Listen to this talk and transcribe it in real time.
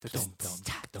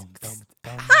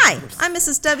Hi, I'm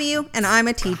Mrs. W, and I'm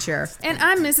a teacher. And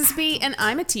I'm Mrs. B, and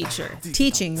I'm a teacher.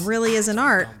 Teaching really is an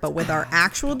art, but with our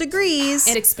actual degrees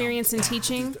And experience in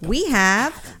teaching, we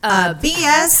have a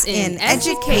BS in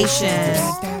education.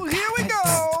 Here we go.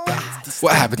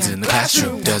 What happens in the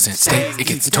classroom doesn't stay. It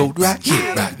gets told right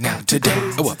here, right now,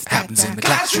 today. What happens in the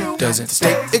classroom doesn't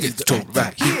stay. It gets told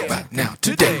right here, right now,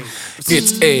 today.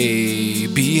 It's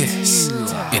ABS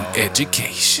in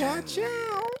education.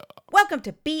 Welcome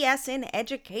to BS in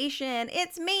Education.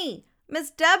 It's me, Miss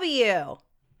W.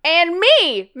 And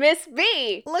me, Miss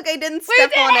B. Look, I didn't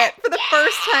step on it for the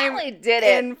first time We did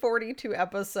it. in 42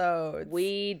 episodes.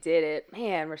 We did it.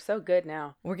 Man, we're so good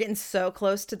now. We're getting so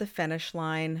close to the finish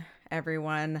line,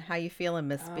 everyone. How you feeling,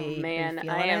 Miss B? Are Oh, you man, feeling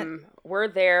I it? am. We're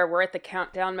there. We're at the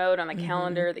countdown mode on the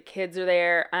calendar. The kids are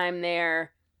there. I'm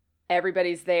there.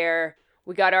 Everybody's there.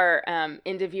 We got our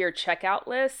end of year checkout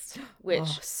list, which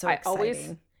Oh, so I always.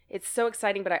 exciting. It's so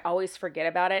exciting, but I always forget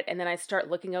about it. And then I start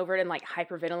looking over it and like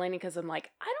hyperventilating because I'm like,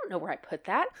 I don't know where I put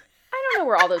that. I don't know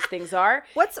where all those things are.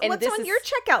 What's And on this is- your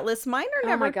checkout list? Mine are Oh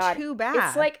never my God. too bad.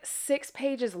 It's like 6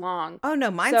 pages long. oh no,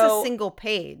 mine's a So- single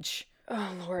page.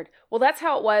 Oh, Lord. Well, that's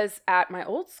how it was at my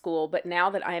old school. But now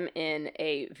that I'm in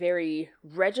a very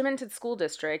regimented school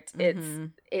district,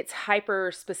 it's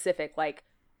hyper specific. Like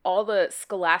all the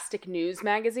Scholastic news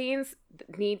magazines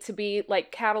need to be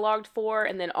like cataloged for,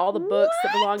 and then all the books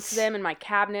that belong to them in my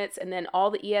cabinets, and then all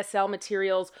the ESL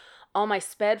materials, all my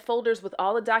SPED folders with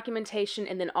all the documentation,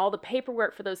 and then all the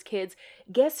paperwork for those kids.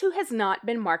 Guess who has not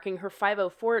been marking her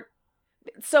 504?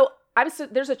 So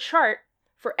there's a chart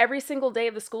for every single day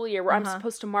of the school year where I'm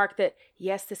supposed to mark that,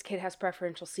 yes, this kid has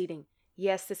preferential seating.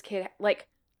 Yes, this kid, like,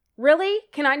 really?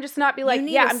 Can I just not be like,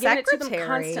 need yeah, a I'm giving it to them secretary.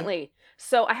 constantly.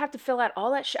 So I have to fill out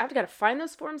all that shit. I've got to find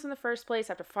those forms in the first place.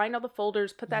 I have to find all the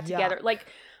folders, put that together. Yuck. Like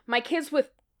my kids with,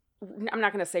 I'm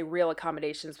not going to say real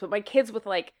accommodations, but my kids with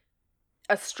like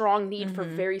a strong need for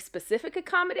very specific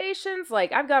accommodations.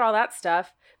 Like I've got all that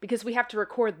stuff because we have to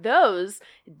record those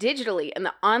digitally in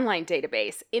the online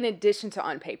database in addition to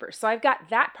on paper. So I've got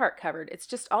that part covered. It's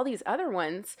just all these other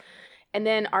ones. And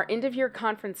then our end of year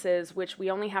conferences, which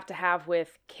we only have to have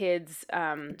with kids.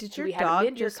 Did who your we had a dog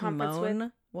mid-year just conference with.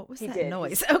 moan? What was He that did.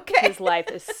 noise? Okay. His life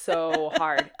is so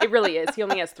hard. It really is. He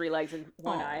only has 3 legs and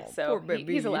 1 eye, Aw, so poor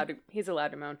baby. he's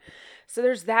allowed to moan. So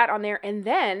there's that on there, and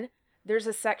then there's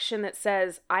a section that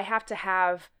says I have to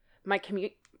have my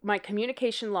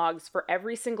communication logs for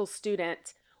every single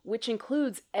student, which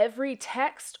includes every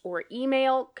text or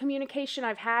email communication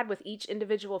I've had with each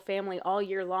individual family all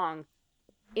year long,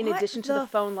 in What addition to the the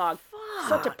phone log. So I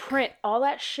have to fuck? print all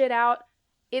that shit out.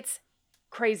 It's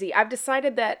crazy. I've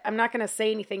decided that I'm not going to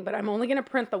say anything, but I'm only going to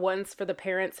print the ones for the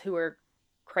parents who are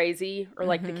crazy or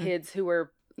like the kids who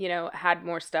were, had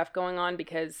more stuff going on,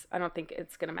 because I don't think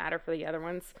it's going to matter for the other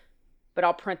ones. But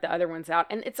I'll print the other ones out,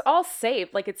 and it's all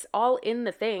saved. Like it's all in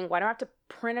the thing. Why do I have to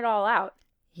print it all out?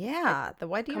 Yeah.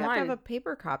 Why do you come have to have on. a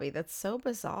paper copy? That's so For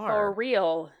bizarre.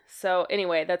 real. So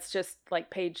anyway, that's just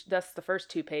like that's the first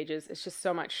 2 pages. It's just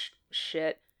so much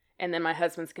shit. And then my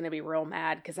husband's going to be real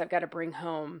mad because I've got to bring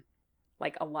home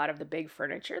like a lot of the big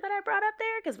furniture that I brought up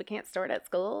there because we can't store it at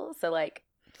school. So like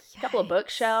a couple of Yikes.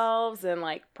 bookshelves and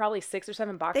like probably 6 or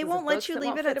 7 boxes They won't of let books you that leave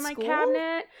won't it fit at in my school?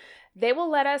 cabinet. They will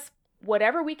let us,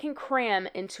 whatever we can cram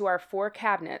into our 4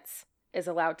 cabinets is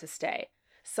allowed to stay.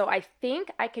 So I think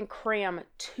I can cram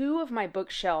 2 of my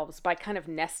bookshelves by kind of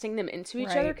nesting them into each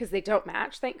other Right. because they don't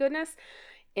match, thank goodness,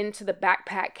 into the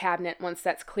backpack cabinet once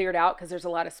that's cleared out because there's a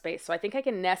lot of space. So I think I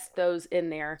can nest those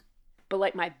in there. But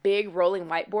like my big rolling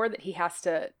whiteboard that he has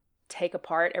to take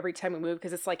apart every time we move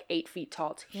because it's like 8 feet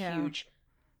tall. It's Yeah. huge.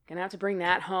 Gonna have to bring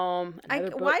that home.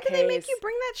 Another Why do they make bookcase. you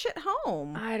bring that shit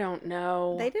home? I don't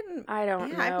know. They didn't. I don't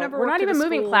yeah, know. I've never We're not worked at even a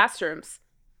moving school- classrooms.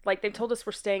 Like they've told us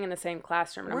we're staying in the same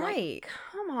classroom. And I'm Right. like,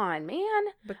 come on, man.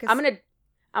 Because I'm gonna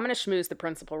schmooze the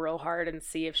principal real hard and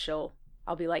see if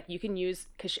I'll be like, you can use,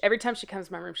 because every time she comes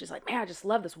to my room, she's like, man, I just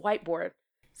love this whiteboard.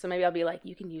 So maybe I'll be like,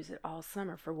 you can use it all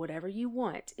summer for whatever you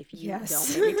want if you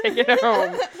Yes. don't maybe take it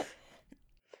home.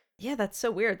 Yeah, that's so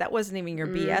weird. That wasn't even your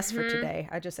BS for today.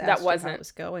 I just asked That you how wasn't. it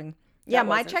was going. Yeah,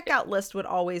 my wasn't. checkout list would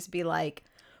always be like,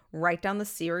 write down the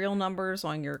serial numbers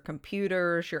on your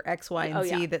computers, your X, Y, and Oh, Z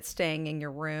yeah. that's staying in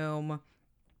your room.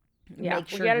 Yeah,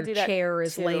 Make we sure gotta your do that chair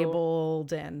is too.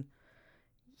 labeled and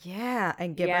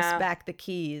give us Yeah. back the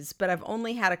keys. But I've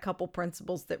only had a couple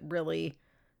principals that really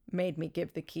made me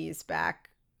give the keys back.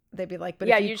 they'd be like, but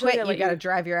Yeah, if you usually quit, they you let got to you-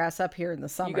 drive your ass up here in the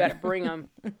summer. You got to bring them.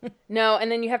 No, and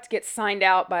then you have to get signed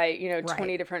out by, you know, 20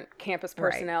 Right. different campus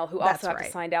Right. personnel who That's also have right.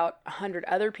 to sign out 100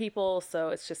 other people. So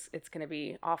it's going to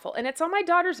be awful. And it's on my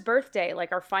daughter's birthday,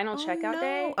 like our final checkout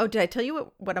day. Oh, did I tell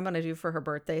you what I'm going to do for her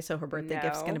birthday? So her birthday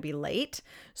gift's going to No. be late.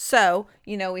 So,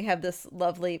 you know, we have this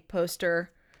lovely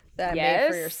poster that I made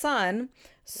for your Yes. son. he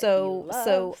So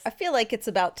loves. I feel like it's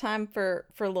about time for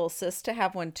little sis to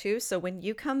have one too. So when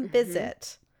you come Mm-hmm.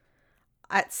 visit,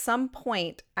 at some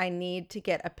point I need to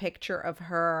get a picture of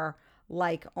her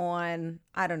like on,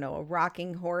 I don't know, a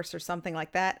rocking horse or something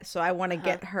like that. So I want to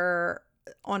get her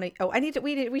on a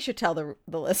we should tell the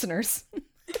listeners.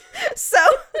 So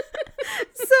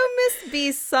Miss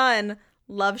B's son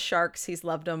loves sharks. He's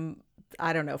loved them,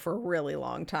 I don't know, for a really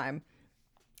long time.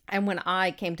 And when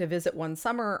I came to visit one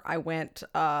summer, I went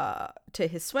to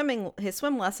his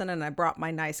swim lesson, and I brought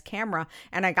my nice camera,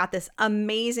 and I got this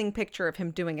amazing picture of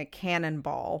him doing a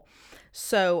cannonball.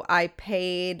 So I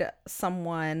paid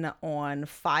someone on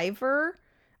Fiverr,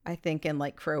 I think in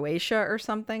like Croatia or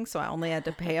something. So I only had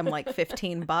to pay him like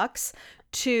 $15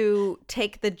 to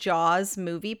take the Jaws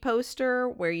movie poster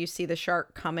where you see the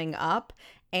shark coming up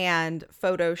and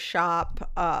Photoshop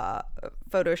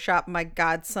my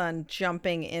godson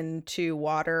jumping into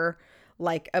water,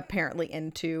 like apparently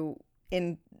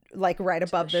in like right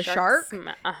above the shark.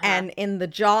 And in the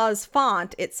Jaws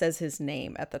font, it says his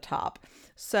name at the top.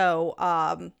 So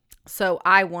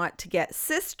I want to get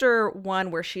sister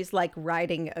one where she's like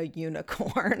riding a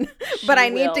unicorn, but I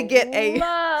need to get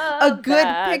a good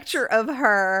picture of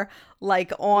her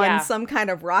like on some kind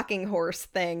of rocking horse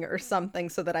thing or something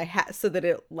so that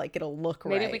it'll look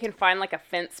right. Maybe we can find like a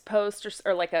fence post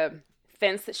or like a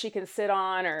fence that she can sit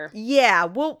on, or yeah,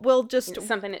 we'll just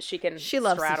something that she can. She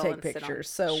loves to straddle take and sit on. pictures,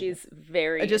 so she's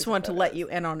very. I just into want to let photos. you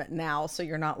in on it now, so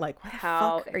you're not like, what the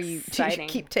How fuck are you? Do you exciting.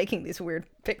 keep taking these weird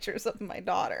pictures of my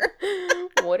daughter?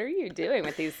 What are you doing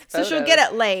with these So photos? she'll get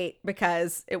it late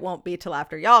because it won't be till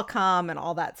after y'all come and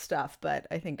all that stuff. But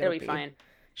I think It'll be fine.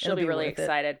 She'll it'll be be really worth it.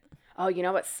 excited. Oh, you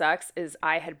know what sucks is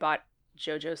I had bought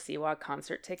JoJo Siwa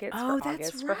concert tickets Oh, for that's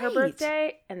August for her right.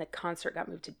 birthday, and the concert got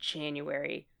moved to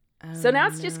January. So now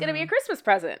it's just going to be a Christmas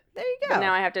present. There you go. But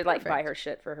now I have to like buy Perfect. her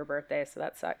shit for her birthday, so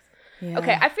that sucks. Yeah.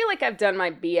 Okay, I feel like I've done my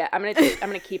BS. I'm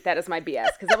gonna keep that as my BS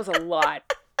because that was a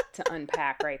lot to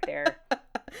unpack right there.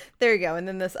 There you go. And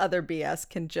then this other BS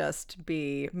can just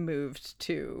be moved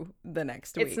to the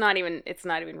next week. It's not even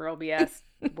real BS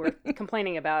worth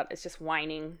complaining about. It's just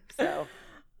whining. So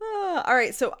All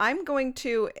right. So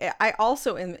I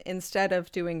also, instead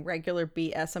of doing regular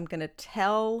BS, I'm going to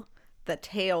tell the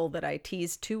tale that I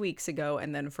teased 2 weeks ago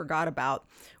and then forgot about,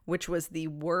 which was the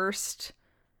worst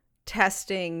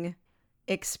testing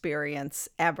experience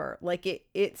ever. Like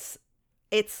it's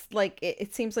like,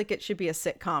 it seems like it should be a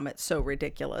sitcom. It's so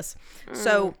ridiculous.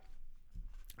 So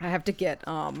I have to get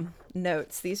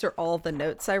notes. These are all the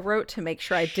notes I wrote to make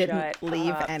sure I didn't Shut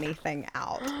leave up. anything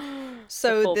out.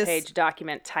 So full this page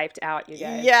document typed out, you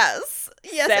guys. Yes,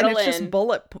 Settle and it's in.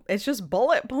 just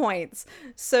bullet points.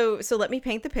 So let me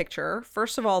paint the picture.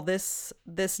 First of all, this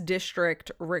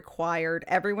district required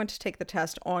everyone to take the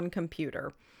test on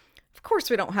computer. Of course,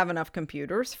 we don't have enough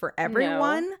computers for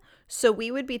everyone, so we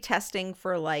would be testing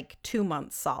for like 2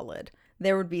 months solid.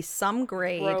 There would be some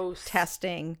grade Gross.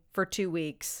 testing for 2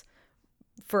 weeks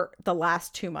for the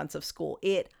last 2 months of school.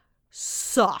 It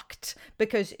sucked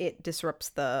because it disrupts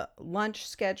the lunch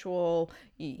schedule.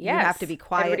 You have to be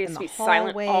quiet Everybody in has the to be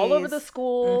silent all over the hallways.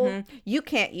 school Mhm. You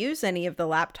can't use any of the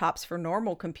laptops for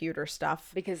normal computer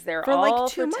stuff because they're for all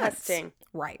like 2 for months. testing.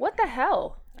 Right. What the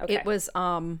hell? Okay. It was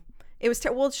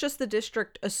well, it's just the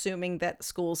district assuming that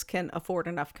schools can afford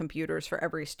enough computers for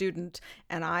every student,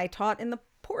 and I taught in the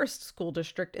poorest school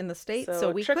district in the state, so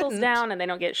it we trickles couldn't. down and they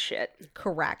don't get shit.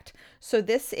 Correct. So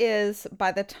this is,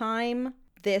 by the time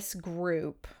this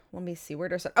group, let me see, where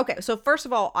does it? Okay, so first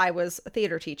of all, I was a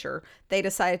theater teacher. They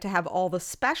decided to have all the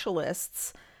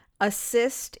specialists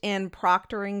assist in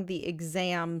proctoring the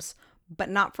exams, but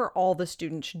not for all the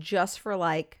students, just for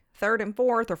like third and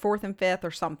fourth or fourth and fifth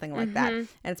or something like that. And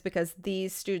it's because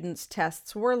these students'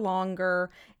 tests were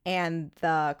longer and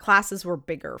the classes were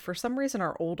bigger. For some reason,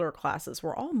 our older classes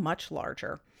were all much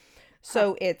larger.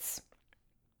 So it's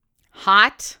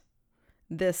hot.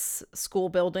 This school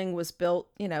building was built,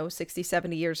 60,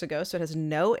 70 years ago. So it has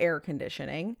no air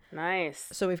conditioning. Nice.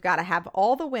 So we've got to have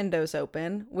all the windows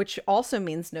open, which also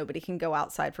means nobody can go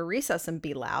outside for recess and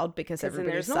be loud because then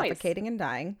everybody's there's noise. suffocating and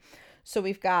dying. So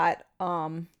we've got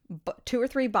 2 or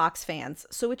 3 box fans.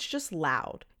 So it's just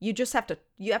loud. You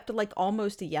have to like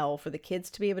almost yell for the kids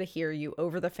to be able to hear you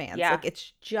over the fans. Yeah. Like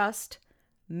it's just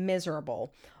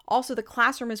miserable. Also, the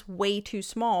classroom is way too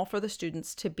small for the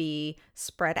students to be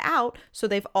spread out. So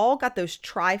they've all got those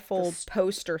trifold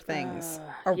poster things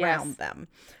around them.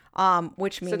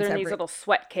 Which means so they're in these little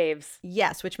sweat caves.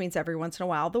 Yes, which means every once in a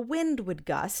while the wind would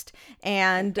gust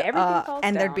and everything falls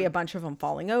and there'd down. be a bunch of them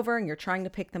falling over, and you're trying to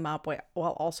pick them up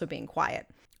while also being quiet.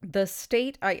 The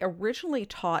state I originally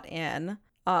taught in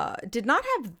did not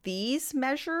have these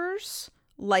measures.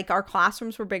 Like, our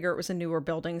classrooms were bigger. It was a newer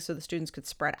building, so the students could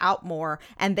spread out more.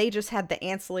 And they just had the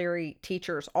ancillary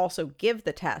teachers also give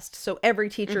the test. So every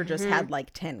teacher just had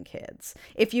like 10 kids.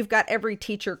 If you've got every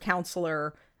teacher,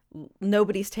 counselor,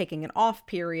 nobody's taking an off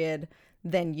period,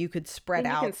 then you could spread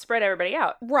out. You can spread everybody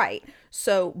out. Right.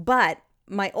 So, but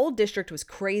my old district was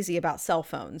crazy about cell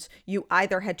phones. You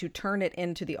either had to turn it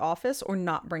into the office or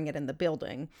not bring it in the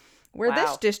building. Where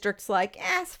this district's like,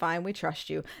 it's fine, we trust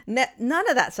you. None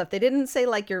of that stuff. They didn't say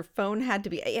like your phone had to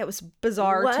be. It was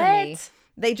bizarre to me.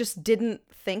 They just didn't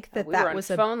think that we were was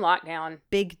a phone lockdown.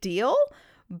 Big deal.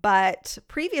 But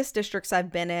previous districts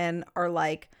I've been in are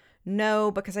like, no,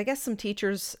 because I guess some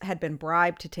teachers had been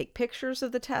bribed to take pictures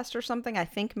of the test or something. I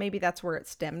think maybe that's where it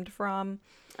stemmed from.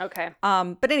 Okay.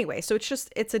 But anyway, so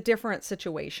it's a different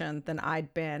situation than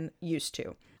I'd been used to.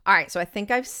 All right, so I think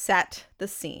I've set the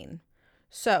scene.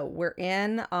 So we're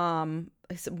in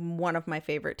one of my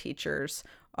favorite teachers.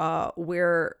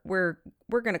 We're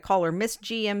gonna call her Miss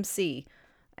GMC,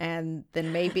 and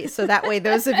then maybe so that way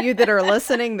those of you that are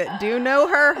listening that do know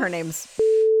her name's.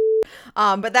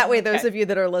 But that way those of you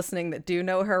that are listening that do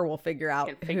know her will figure out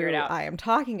who I am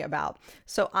talking about.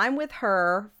 So I'm with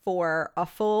her for a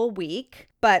full week,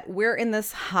 but we're in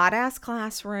this hot ass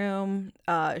classroom.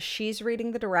 She's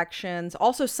reading the directions.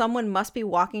 Also, someone must be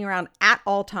walking around at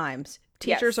all times.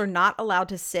 Teachers are not allowed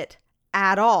to sit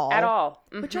at all. At all.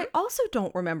 Mm-hmm. Which I also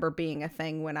don't remember being a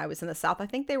thing when I was in the South. I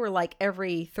think they were like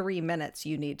every 3 minutes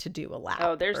you need to do a lap.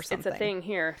 Oh, it's a thing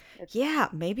here. Yeah,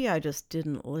 maybe I just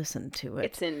didn't listen to it.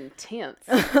 It's intense.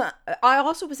 I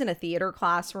also was in a theater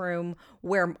classroom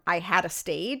where I had a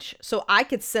stage, so I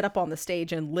could sit up on the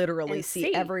stage and literally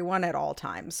see everyone at all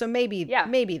times. So maybe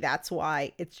that's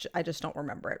why I just don't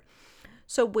remember it.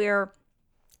 So we're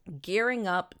gearing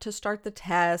up to start the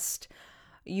test.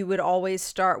 You would always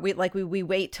start, we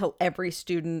wait till every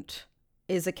student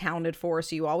is accounted for.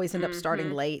 So you always end up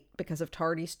starting late because of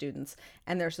tardy students.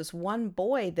 And there's this one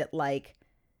boy that like,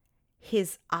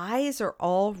 his eyes are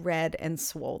all red and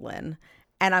swollen.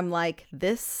 And I'm like,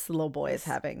 this little boy is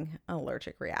having an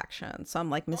allergic reaction. So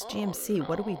I'm like, Miss GMC,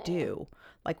 what do we do?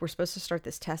 Like, we're supposed to start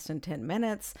this test in 10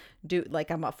 minutes.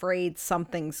 I'm afraid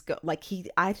something's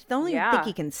I don't even think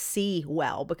he can see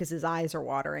well because his eyes are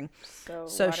watering.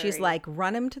 So she's like,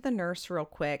 run him to the nurse real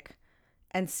quick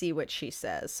and see what she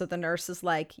says. So the nurse is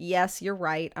like, yes, you're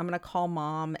right. I'm going to call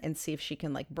mom and see if she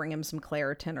can like bring him some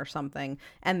Claritin or something.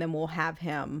 And then we'll have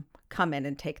him come in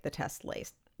and take the test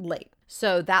late.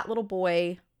 So that little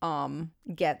boy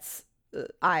gets,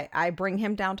 I bring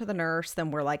him down to the nurse.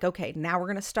 Then we're like, okay, now we're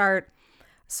going to start.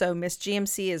 So Miss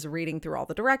GMC is reading through all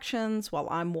the directions while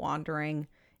I'm wandering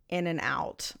in and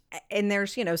out. And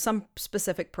there's, some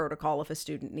specific protocol. If a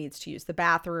student needs to use the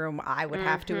bathroom, I would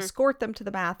have to escort them to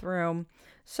the bathroom.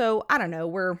 So I don't know,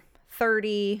 we're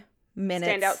 30 minutes.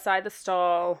 Stand outside the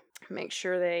stall, make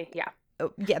sure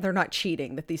they're not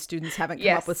cheating, that these students haven't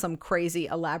come up with some crazy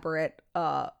elaborate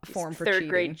form for cheating. Third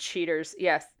grade cheaters,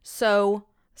 yes. So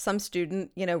some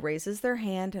student, raises their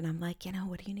hand and I'm like,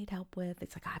 what do you need help with?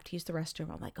 It's like, I have to use the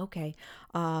restroom. I'm like, okay.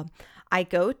 I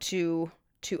go to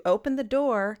open the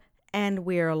door and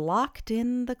we're locked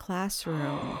in the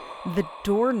classroom. The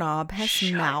doorknob has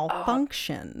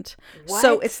malfunctioned.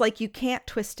 So it's like you can't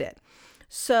twist it.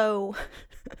 So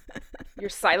you're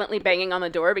silently banging on the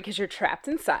door because you're trapped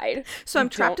inside. So I'm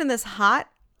trapped in this hot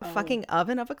fucking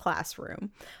oven of a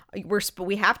classroom.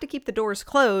 We have to keep the doors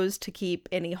closed to keep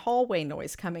any hallway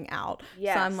noise coming out.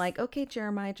 Yes. So I'm like, okay,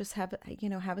 Jeremiah, just have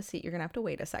a seat. You're gonna have to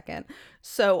wait a second.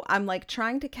 So I'm like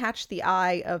trying to catch the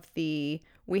eye of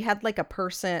we had like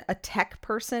a tech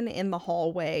person in the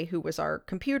hallway who was our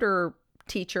computer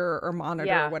teacher or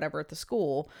monitor or whatever at the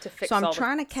school. So I'm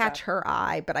trying to catch her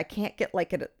eye, but I can't get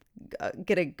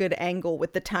a good angle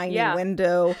with the tiny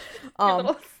window.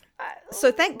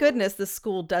 So thank goodness the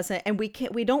school doesn't, and we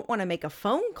don't want to make a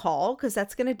phone call because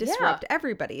that's going to disrupt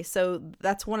everybody. So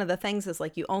that's one of the things is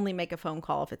like you only make a phone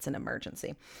call if it's an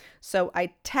emergency. So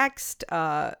I text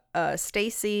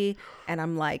Stacy and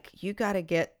I'm like, you got to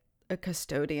get a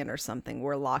custodian or something.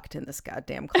 We're locked in this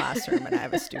goddamn classroom and I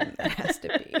have a student that has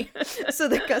to be. So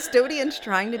the custodian's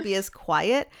trying to be as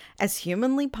quiet as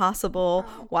humanly possible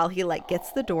while he like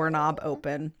gets the doorknob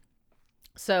open.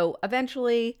 So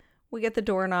eventually We get the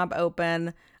doorknob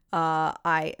open.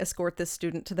 I escort this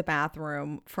student to the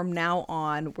bathroom. From now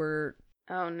on, we're...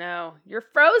 Oh, no. You're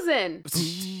frozen.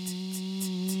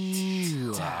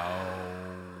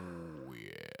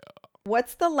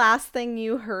 What's the last thing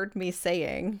you heard me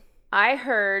saying? I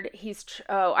heard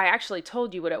I actually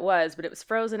told you what it was, but it was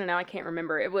frozen and now I can't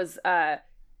remember. It was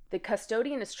the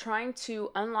custodian is trying to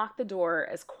unlock the door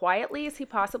as quietly as he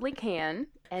possibly can.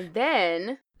 And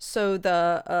then... So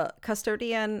the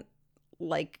custodian,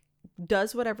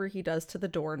 does whatever he does to the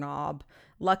doorknob.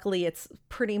 Luckily, it's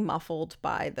pretty muffled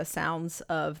by the sounds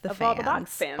of the fans. All the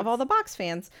box fans. Of all the box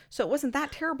fans. So it wasn't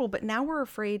that terrible, but now we're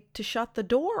afraid to shut the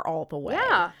door all the way.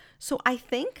 Yeah. So I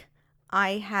think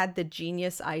I had the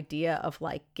genius idea of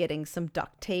getting some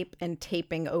duct tape and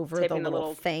taping over the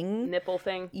little thing. Nipple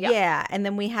thing. Yep. Yeah. And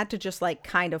then we had to just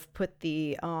kind of put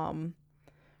the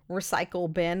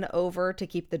recycle bin over to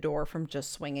keep the door from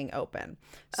just swinging open.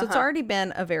 So it's already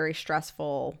been a very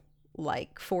stressful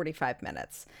 45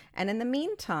 minutes. And in the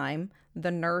meantime, the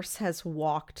nurse has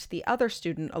walked the other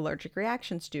student, allergic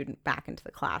reaction student, back into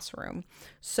the classroom.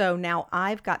 So now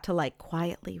I've got to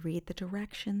quietly read the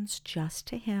directions just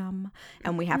to him.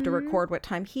 And we have to record what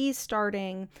time he's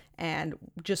starting and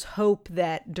just hope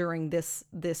that during this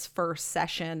first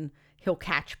session, he'll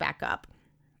catch back up.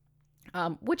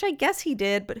 Which I guess he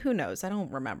did, but who knows? I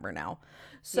don't remember now.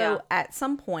 So at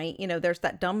some point, there's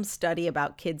that dumb study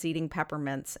about kids eating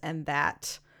peppermints and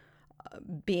that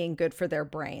being good for their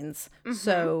brains.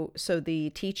 So each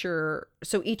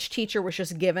teacher was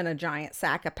just given a giant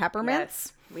sack of peppermints.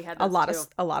 Yes, we had those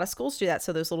a lot of schools do that.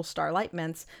 So those little Starlight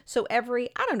mints. So every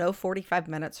 45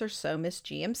 minutes or so, Miss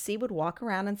GMC would walk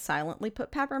around and silently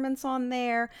put peppermints on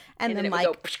there, and then it would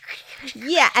go...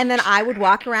 yeah, and then I would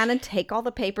walk around and take all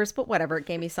the papers, but whatever, it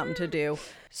gave me something to do.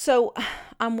 So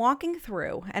I'm walking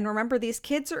through, and remember, these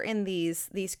kids are in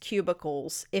these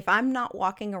cubicles. If I'm not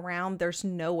walking around, there's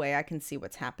no way I can see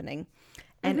what's happening.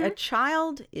 And a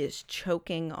child is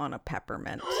choking on a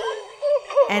peppermint.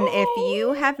 And if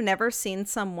you have never seen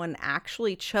someone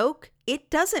actually choke, it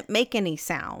doesn't make any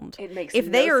sound. It makes if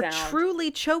no they are sound.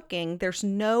 Truly choking, there's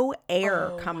no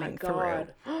air coming through.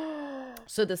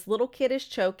 So this little kid is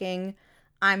choking.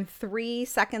 I'm 3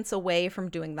 seconds away from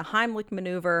doing the Heimlich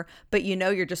maneuver, but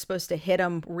you're just supposed to hit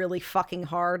him really fucking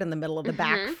hard in the middle of the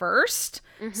back first.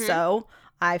 So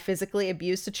I physically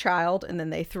abused a child, and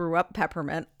then they threw up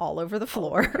peppermint all over the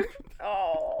floor.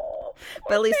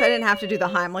 But at least I didn't have to do the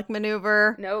Heimlich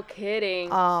maneuver. No kidding.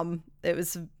 It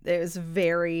was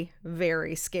very,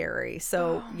 very scary.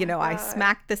 So, I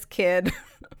smacked this kid.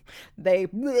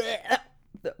 But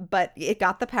it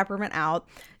got the peppermint out.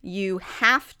 You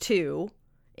have to,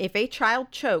 if a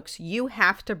child chokes, you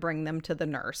have to bring them to the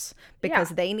nurse because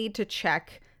they need to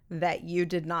check that you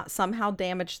did not somehow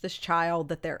damage this child,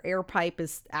 that their air pipe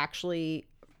is actually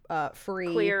free,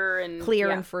 clear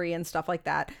and free and stuff like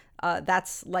that.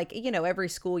 That's every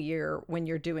school year when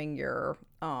you're doing your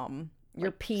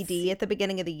PD at the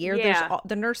beginning of the year,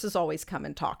 the nurses always come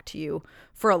and talk to you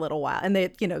for a little while, and they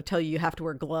tell you have to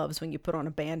wear gloves when you put on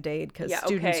a Band-Aid because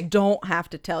students don't have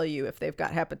to tell you if they've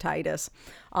got hepatitis,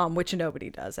 which nobody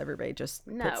does. Everybody just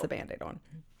puts the Band-Aid on.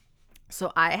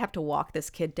 So I have to walk this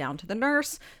kid down to the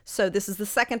nurse. So this is the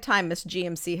second time Miss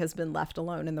GMC has been left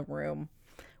alone in the room,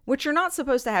 which you're not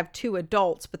supposed to have two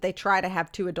adults, but they try to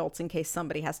have two adults in case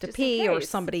somebody has to pee or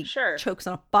somebody chokes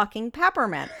on a fucking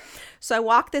peppermint. So I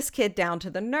walk this kid down to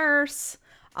the nurse.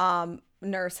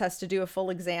 Nurse has to do a full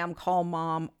exam, call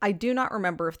mom. I do not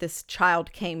remember if this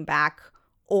child came back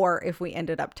or if we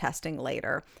ended up testing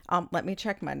later. Let me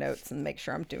check my notes and make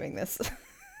sure I'm doing this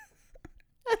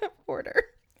out of order.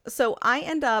 So I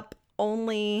end up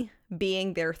only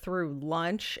being there through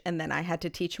lunch, and then I had to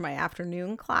teach my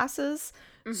afternoon classes.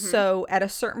 So at a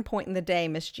certain point in the day,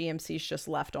 Miss GMC's just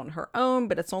left on her own,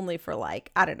 but it's only for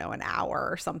an hour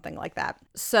or something like that.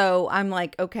 So I'm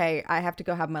like, okay, I have to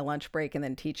go have my lunch break and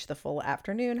then teach the full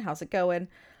afternoon. How's it going?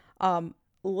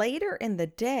 Later in the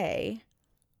day,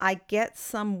 I get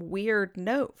some weird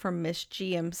note from Miss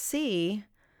GMC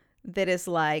that is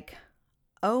like,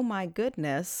 oh my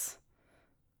goodness,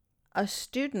 a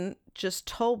student just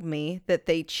told me that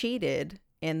they cheated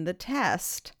in the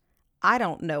test. I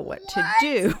don't know what to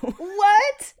do.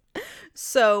 What?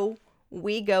 So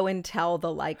we go and tell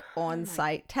the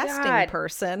on-site testing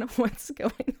person what's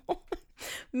going on.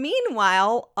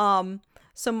 Meanwhile,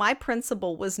 so my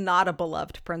principal was not a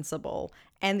beloved principal,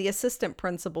 and the assistant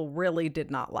principal really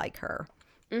did not like her.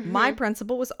 My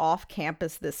principal was off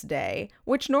campus this day,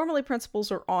 which normally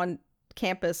principals are on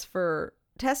campus for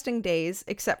testing days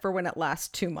except for when it lasts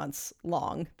 2 months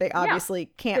long. They obviously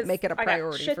can't 'cause make it a I got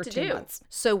priority shit for to 2 do. months.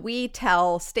 So we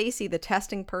tell Stacy, the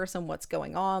testing person, what's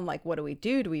going on. Like, what do we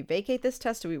do? Do we vacate this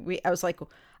test? Do we I was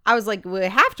like, we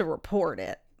have to report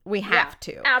it. We have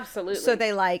to. Absolutely. So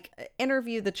they like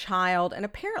interview the child, and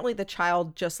apparently the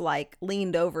child just like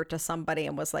leaned over to somebody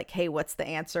and was like, hey, what's the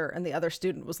answer? And the other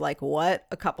student was like, what?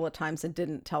 A couple of times and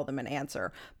didn't tell them an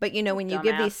answer. But you know, when you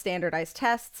give these standardized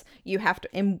tests, you have to,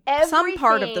 in some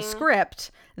part of the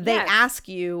script, they ask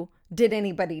you, did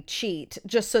anybody cheat?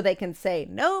 Just so they can say,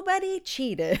 nobody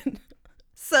cheated.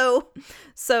 So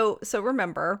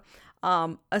remember,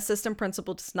 assistant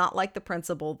principal does not like the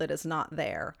principal that is not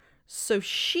there. So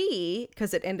she,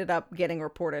 because it ended up getting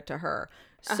reported to her.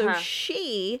 So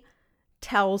she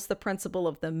tells the principal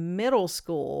of the middle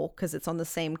school, because it's on the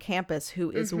same campus, who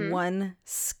is one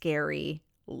scary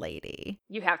lady.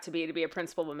 You have to be a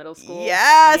principal of a middle school.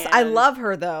 Yes, Man. I love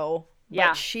her though. Yeah.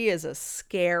 But she is a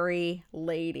scary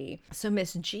lady. So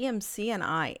Miss GMC and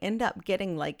I end up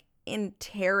getting like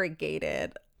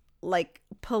interrogated like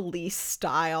police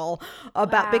style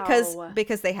about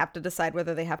because they have to decide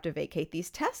whether they have to vacate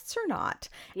these tests or not.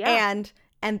 Yeah.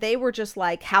 And they were just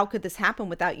like, how could this happen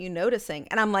without you noticing?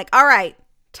 And I'm like, all right,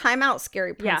 time out,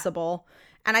 scary principal. Yeah.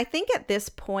 And I think at this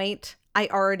point, I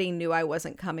already knew I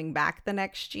wasn't coming back the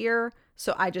next year.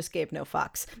 So I just gave no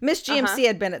fucks. Miss GMC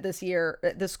had been at this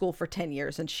school for 10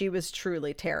 years, and she was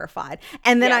truly terrified.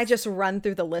 And then I just run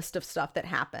through the list of stuff that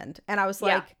happened. And I was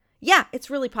like, yeah, it's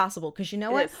really possible, because you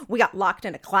know what? We got locked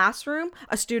in a classroom.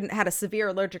 A student had a severe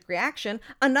allergic reaction.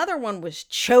 Another one was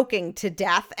choking to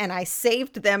death, and I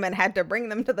saved them and had to bring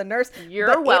them to the nurse.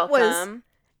 You're welcome.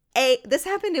 This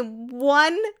happened in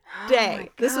one day.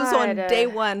 This was on day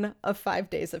 1 of 5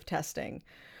 days of testing.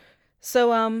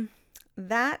 So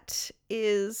that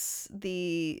is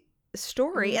the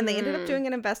story. And they ended up doing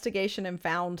an investigation and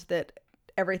found that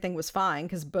everything was fine,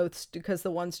 because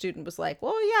the one student was like,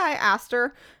 well, yeah, I asked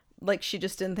her. Like, she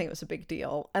just didn't think it was a big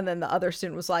deal. And then the other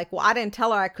student was like, well, I didn't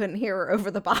tell her I couldn't hear her over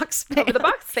the box fans. Over the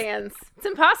box fans. It's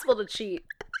impossible to cheat.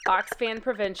 Box fan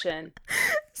prevention.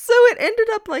 So it ended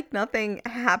up like nothing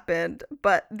happened,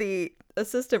 but the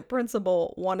assistant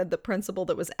principal wanted the principal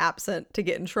that was absent to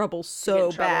get in trouble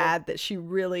so bad that she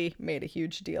really made a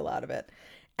huge deal out of it.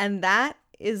 And that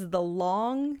is the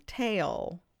long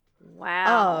tale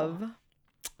of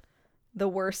the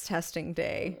worst testing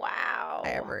day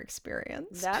I ever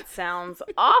experienced. That sounds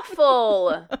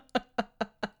awful.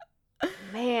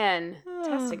 Man,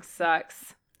 testing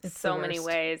sucks. It's so many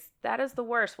ways. That is the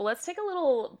worst. Well, let's take a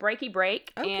little breaky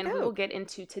break, and we will get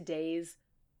into today's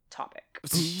topic.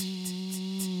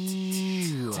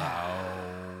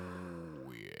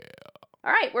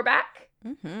 All right, we're back.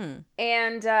 Mm-hmm.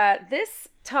 And this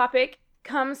topic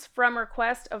comes from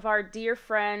request of our dear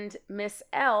friend, Miss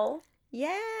L.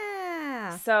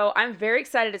 Yeah. So I'm very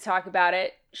excited to talk about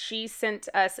it. She sent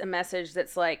us a message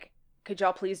that's like, could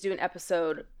y'all please do an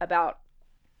episode about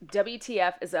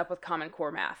WTF is up with Common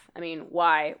Core math? I mean,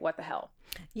 why? What the hell?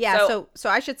 Yeah, so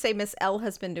I should say Miss L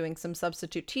has been doing some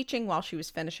substitute teaching while she was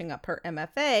finishing up her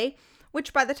MFA,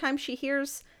 which by the time she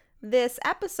hears this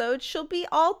episode, she'll be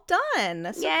all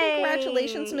done. So Yay.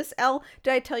 Congratulations, Miss L.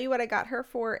 Did I tell you what I got her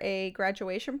for a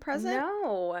graduation present?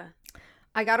 No.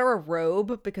 I got her a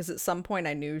robe because at some point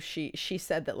I knew she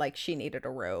said that like she needed a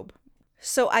robe.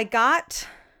 So I got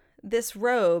this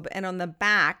robe, and on the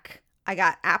back I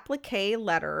got applique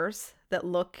letters that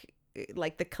look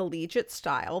like the collegiate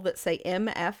style that say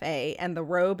MFA, and the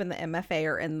robe and the MFA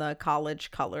are in the college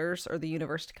colors or the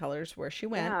university colors where she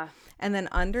went. Yeah. And then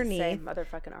underneath, say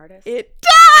motherfucking artist. It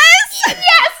does.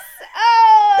 Yes.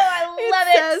 Oh, I love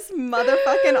it. It says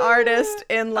motherfucking artist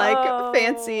in like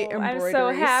fancy embroidery I'm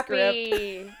so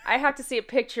happy. script. I have to see a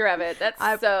picture of it.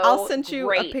 I'll send you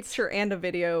great. a picture and a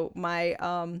video. My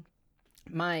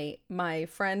my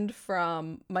friend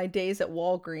from my days at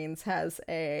Walgreens has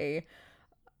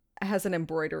an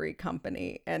embroidery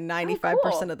company, and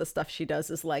 95% of the stuff she does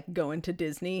is like going to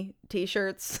Disney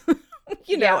t-shirts.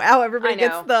 You know how everybody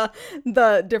gets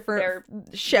the different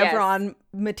chevron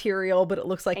material, but it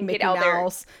looks like Mickey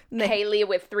Mouse. Haley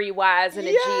with 3 Y's and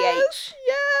a GH.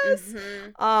 Yes.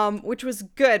 Mm-hmm. Which was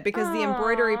good because the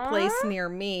embroidery place near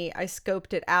me, I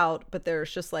scoped it out, but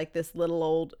there's just like this little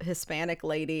old Hispanic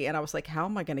lady, and I was like, how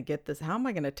am I going to get this? How am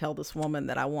I going to tell this woman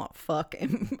that I want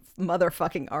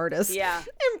motherfucking artist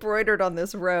embroidered on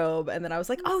this robe? And then I was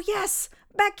like, oh yes,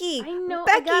 Becky. I know.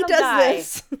 Becky does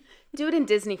this. Do it in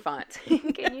Disney font.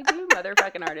 Can you do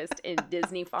motherfucking artist in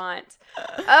Disney font?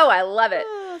 Oh, I love it.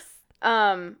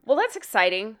 Well, that's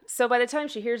exciting. So by the time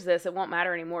she hears this, it won't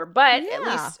matter anymore. But at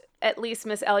least at least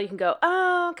Miss L, you can go,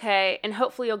 oh, okay. And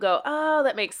hopefully you'll go, oh,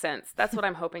 that makes sense. That's what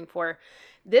I'm hoping for.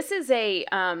 This is a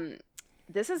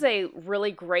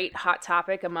really great hot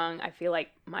topic among, I feel like,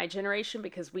 my generation,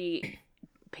 because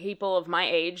people of my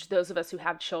age, those of us who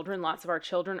have children, lots of our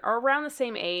children are around the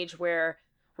same age where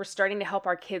we're starting to help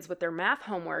our kids with their math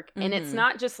homework. And it's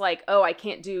not just like, oh, I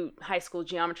can't do high school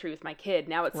geometry with my kid.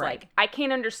 Now it's like, I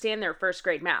can't understand their first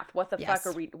grade math. What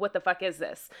the fuck is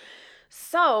this?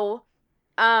 So,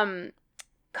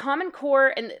 Common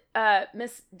Core and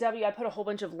Miss W, I put a whole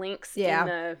bunch of links in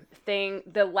the thing.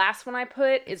 The last one I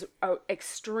put is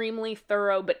extremely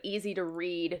thorough but easy to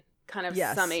read kind of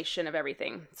summation of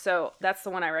everything. So that's the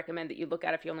one I recommend that you look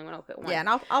at if you only want to look at one. Yeah, and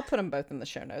I'll put them both in the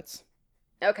show notes.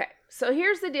 Okay, so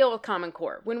here's the deal with Common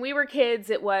Core. When we were kids,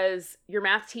 it was your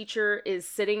math teacher is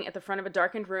sitting at the front of a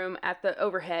darkened room at the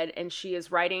overhead, and she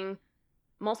is writing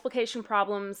multiplication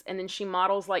problems, and then she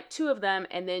models like 2 of them,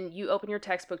 and then you open your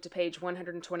textbook to page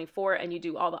 124, and you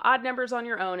do all the odd numbers on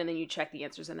your own, and then you check the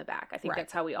answers in the back. I think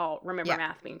that's how we all remember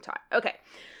math being taught. Okay,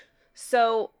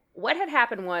 so what had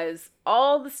happened was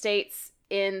all the states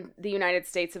in the United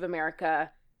States of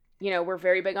America, were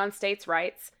very big on states'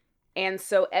 rights. And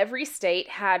so every state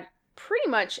had pretty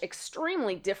much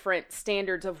extremely different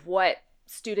standards of what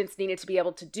students needed to be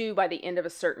able to do by the end of a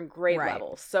certain grade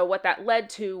level. So what that led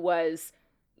to was,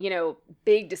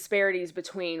 big disparities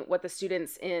between what the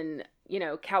students in,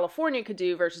 California could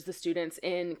do versus the students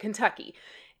in Kentucky.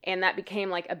 And that became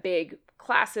like a big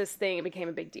classist thing. It became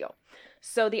a big deal.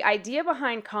 So the idea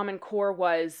behind Common Core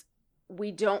was, we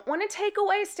don't want to take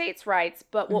away states' rights,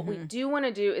 but what we do want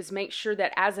to do is make sure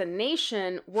that as a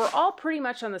nation, we're all pretty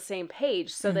much on the same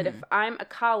page, so that if I'm a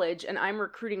college and I'm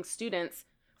recruiting students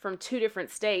from 2 different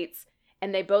states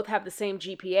and they both have the same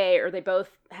GPA or they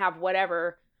both have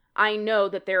whatever, I know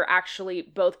that they're actually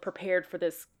both prepared for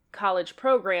this college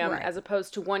program, as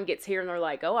opposed to one gets here and they're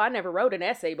like, oh, I never wrote an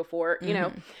essay before,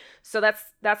 So that's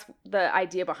the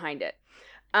idea behind it.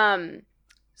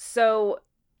 So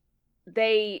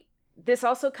this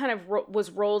also kind of was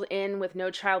rolled in with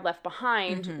No Child Left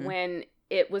Behind when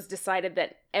it was decided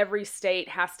that every state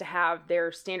has to have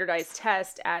their standardized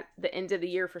test at the end of the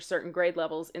year for certain grade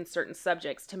levels in certain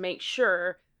subjects to make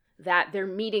sure that they're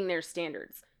meeting their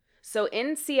standards. So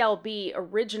NCLB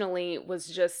originally was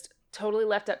just totally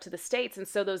left up to the states, and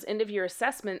so those end of year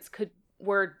assessments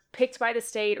were picked by the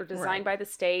state or designed by the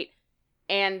state,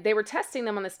 and they were testing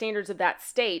them on the standards of that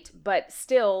state, but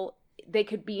still they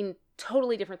could be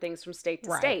totally different things from state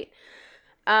to state.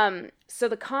 So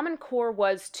the Common Core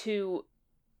was to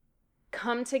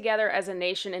come together as a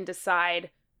nation and decide,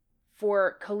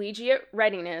 for collegiate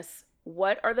readiness,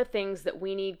 what are the things that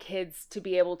we need kids to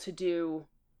be able to do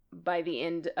by the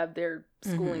end of their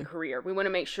schooling career. We want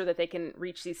to make sure that they can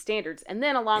reach these standards. And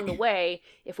then along the way,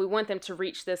 if we want them to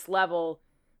reach this level,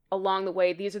 along the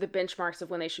way, these are the benchmarks of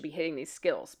when they should be hitting these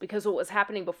skills. Because what was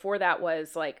happening before that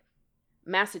was like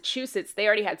Massachusetts, they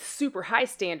already had super high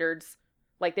standards.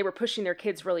 Like they were pushing their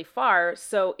kids really far.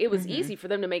 So it was easy for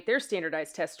them to make their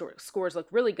standardized test scores look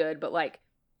really good. But like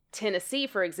Tennessee,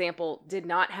 for example, did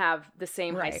not have the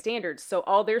same high standards. So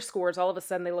all their scores, all of a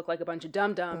sudden, they look like a bunch of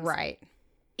dum-dums. Right.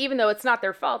 Even though it's not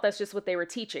their fault, that's just what they were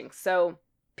teaching. So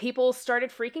people started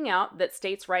freaking out that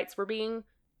states' rights were being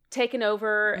taken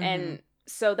over. And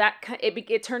so that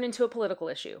it turned into a political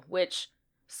issue, which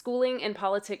schooling and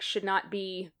politics should not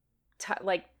be,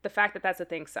 like the fact that that's a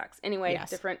thing sucks. Anyway,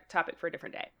 different topic for a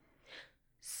different day.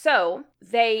 So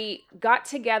they got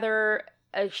together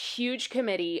a huge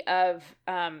committee of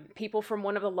people from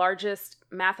one of the largest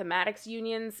mathematics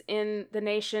unions in the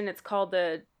nation. It's called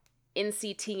the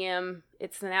NCTM.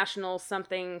 It's the National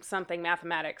something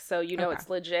Mathematics. So it's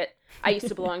legit. I used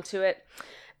to belong to it.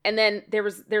 And then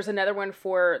there's another one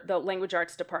for the language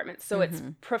arts department. So it's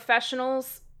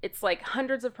professionals. It's like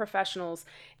hundreds of professionals,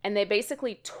 and they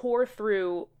basically tore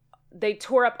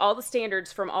up all the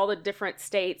standards from all the different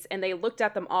states, and they looked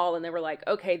at them all, and they were like,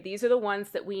 okay, these are the ones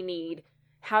that we need.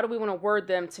 How do we want to word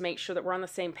them to make sure that we're on the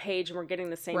same page and we're getting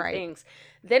the same things?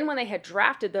 Then when they had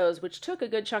drafted those, which took a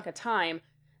good chunk of time,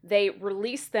 they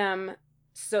released them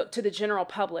to the general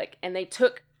public, and they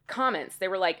took comments. They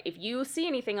were like, if you see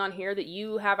anything on here that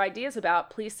you have ideas about,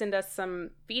 please send us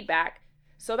some feedback.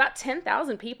 So about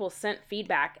 10,000 people sent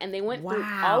feedback, and they went through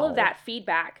all of that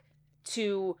feedback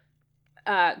to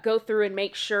go through and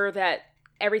make sure that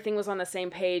everything was on the same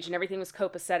page and everything was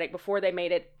copacetic before they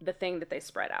made it the thing that they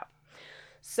spread out.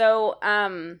 So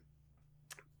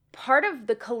part of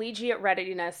the collegiate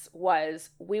readiness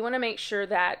was we want to make sure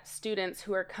that students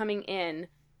who are coming in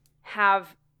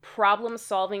have problem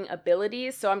solving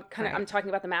abilities. So I'm talking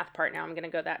about the math part now. I'm going to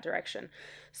go that direction.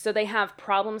 So they have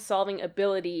problem solving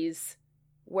abilities,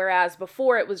 whereas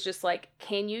before it was just like,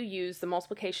 can you use the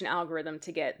multiplication algorithm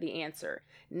to get the answer?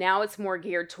 Now it's more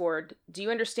geared toward, do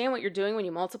you understand what you're doing when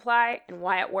you multiply and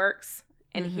why it works?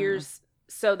 And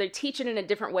so they teach it in a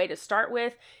different way to start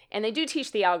with, and they do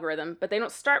teach the algorithm, but they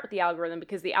don't start with the algorithm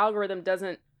because the algorithm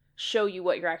doesn't show you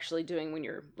what you're actually doing when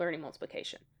you're learning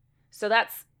multiplication. So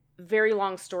that's very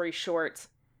long story short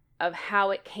of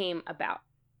how it came about.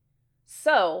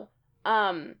 So,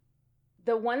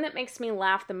 the one that makes me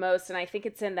laugh the most, and I think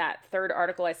it's in that third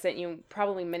article I sent you,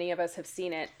 probably many of us have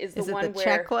seen it, is the one where...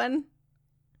 check one?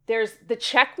 There's the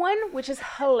check one, which is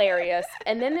hilarious.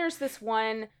 And then there's this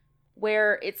one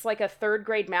where it's like a third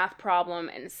grade math problem.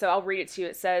 And so I'll read it to you.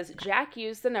 It says, Jack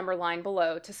used the number line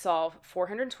below to solve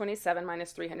 427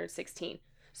 minus 316.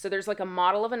 So there's like a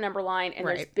model of a number line, and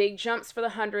there's big jumps for the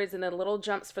hundreds, and then little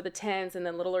jumps for the tens, and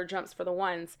then littler jumps for the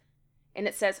ones. And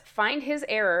it says, find his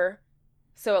error.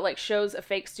 So it like shows a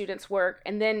fake student's work,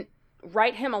 and then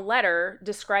write him a letter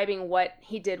describing what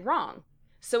he did wrong.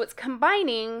 So it's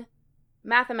combining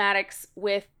mathematics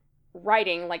with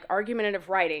writing, like argumentative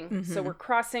writing. So we're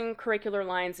crossing curricular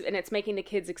lines, and it's making the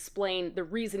kids explain the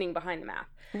reasoning behind the math.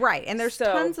 Right. And there's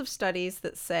tons of studies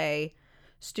that say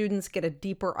students get a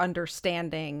deeper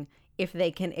understanding if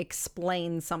they can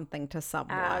explain something to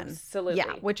someone. Absolutely.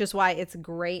 Yeah, which is why it's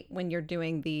great when you're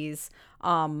doing these,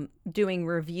 doing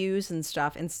reviews and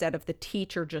stuff, instead of the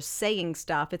teacher just saying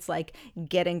stuff. It's like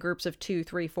getting groups of 2,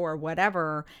 3, 4,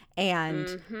 whatever.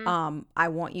 And I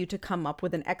want you to come up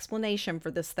with an explanation for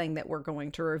this thing that we're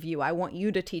going to review. I want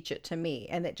you to teach it to me.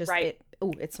 And it just,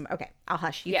 okay, I'll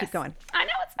hush. You keep going. I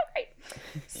know, it's so great.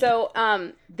 So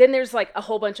then there's like a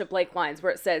whole bunch of blank lines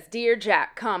where it says, Dear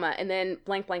Jack, comma, and then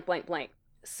blank, blank, blank, blank.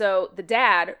 So the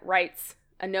dad writes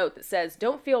a note that says,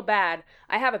 don't feel bad.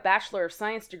 I have a Bachelor of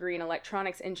Science degree in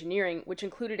electronics engineering, which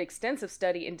included extensive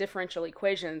study in differential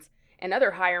equations and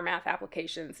other higher math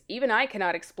applications. Even I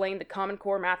cannot explain the Common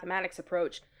Core mathematics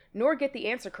approach, nor get the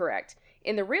answer correct.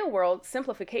 In the real world,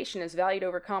 simplification is valued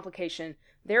over complication.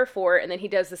 Therefore, and then he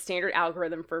does the standard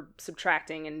algorithm for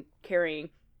subtracting and carrying,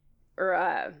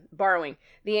 or borrowing.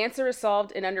 The answer is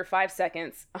solved in under 5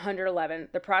 seconds, 111.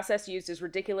 The process used is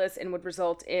ridiculous and would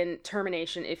result in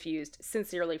termination if used.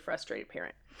 Sincerely frustrated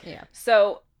parent. Yeah.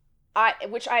 So,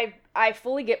 I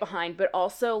fully get behind, but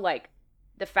also like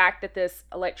the fact that this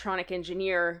electronic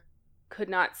engineer could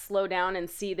not slow down and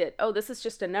see that, oh, this is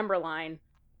just a number line.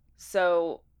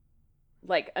 So,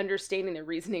 like understanding the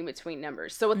reasoning between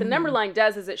numbers. So what the number line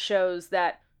does is it shows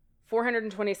that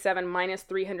 427 minus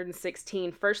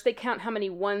 316. First, they count how many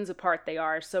ones apart they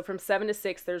are. So from 7 to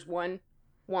 6, there's 1.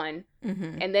 And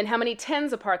then how many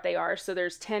tens apart they are. So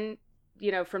there's 10,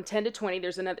 from 10 to 20,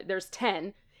 there's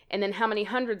 10. And then how many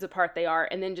hundreds apart they are.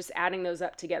 And then just adding those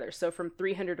up together. So from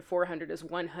 300 to 400 is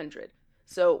 100.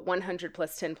 So 100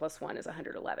 plus 10 plus 1 is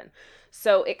 111.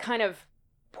 So it kind of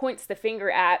points the finger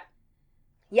at,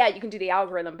 yeah, you can do the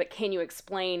algorithm, but can you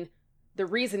explain the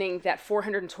reasoning that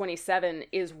 427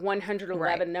 is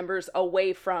 111 numbers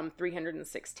away from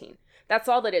 316. That's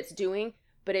all that it's doing,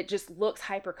 but it just looks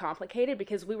hyper complicated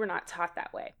because we were not taught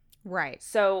that way. Right.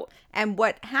 So, and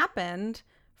what happened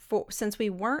since we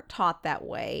weren't taught that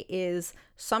way is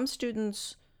some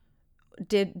students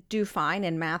do fine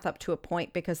in math up to a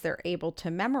point because they're able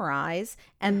to memorize.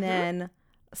 And then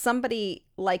somebody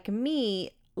like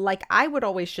me, like I would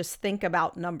always just think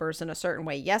about numbers in a certain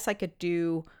way. Yes, I could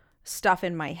do stuff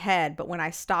in my head, but when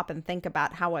I stop and think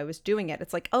about how I was doing it,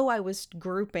 it's like, oh, I was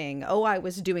grouping, oh, I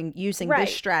was using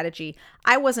this strategy.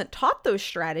 I wasn't taught those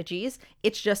strategies.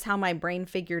 It's just how my brain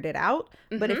figured it out.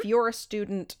 But if you're a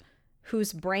student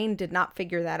whose brain did not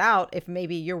figure that out, if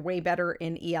maybe you're way better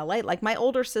in ELA, like my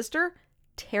older sister,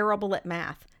 terrible at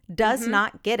math, does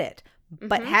not get it.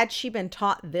 But had she been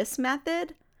taught this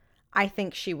method, I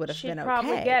think she would have been okay. She'd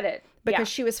probably get it. Because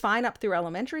she was fine up through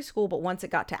elementary school, but once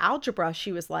it got to algebra,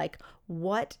 she was like,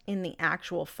 what in the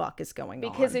actual fuck is going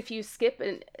on? Because if you skip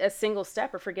a single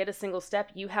step or forget a single step,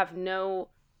 you have no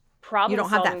problem. You don't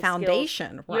have that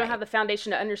foundation. Right. You don't have the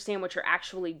foundation to understand what you're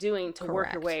actually doing to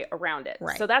work your way around it.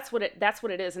 Right. So that's what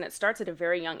it is, and it starts at a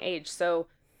very young age. So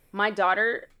my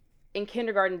daughter in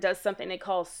kindergarten does something they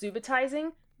call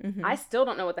subitizing. I still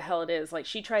don't know what the hell it is. Like,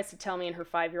 she tries to tell me in her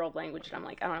 5-year-old language, and I'm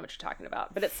like, I don't know what you're talking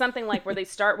about. But it's something like where they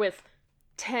start with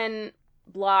 10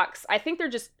 blocks. I think they're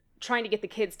just trying to get the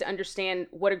kids to understand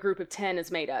what a group of 10 is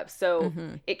made of. So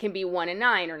it can be 1 and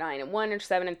 9, or 9 and 1, or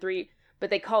 7 and 3. but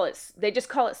they just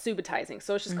call it subitizing.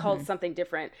 So it's just called something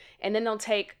different. And then they'll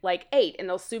take like 8 and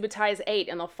they'll subitize 8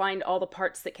 and they'll find all the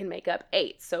parts that can make up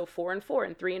 8. So 4 and 4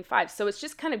 and 3 and 5. So it's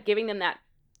just kind of giving them that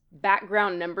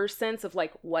background number sense of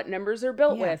like what numbers are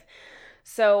built with.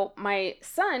 So my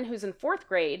son, who's in 4th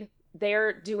grade,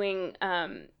 they're doing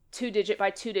 2-digit by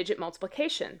 2-digit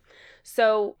multiplication.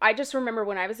 So I just remember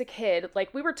when I was a kid,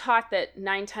 like we were taught that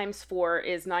 9 times 4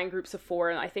 is 9 groups of 4.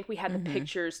 And I think we had the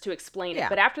pictures to explain it.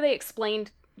 But after they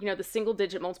explained, the single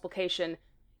digit multiplication,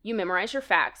 you memorize your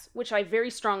facts, which I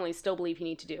very strongly still believe you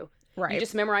need to do. Right. You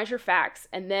just memorize your facts.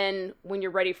 And then when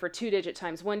you're ready for 2-digit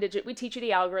times 1 digit, we teach you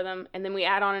the algorithm. And then we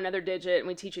add on another digit and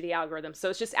we teach you the algorithm. So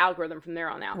it's just algorithm from there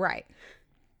on out. Right.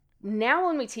 Now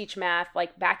when we teach math,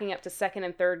 like backing up to 2nd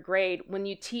and 3rd grade, when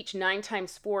you teach 9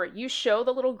 times 4, you show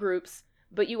the little groups,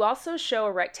 but you also show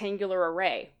a rectangular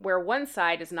array where one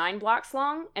side is 9 blocks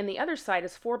long and the other side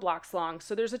is 4 blocks long.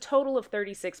 So there's a total of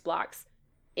 36 blocks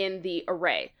in the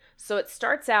array. So it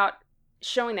starts out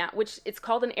showing that, which it's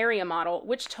called an area model,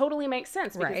 which totally makes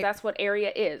sense because that's what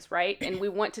area is, right? And we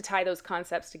want to tie those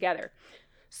concepts together.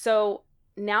 So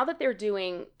now that they're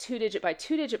doing 2-digit by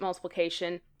 2-digit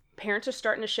multiplication, parents are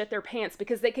starting to shit their pants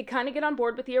because they could kind of get on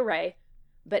board with the array.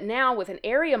 But now with an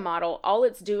area model, all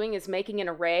it's doing is making an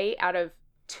array out of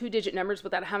 2-digit numbers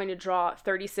without having to draw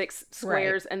 36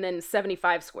 squares and then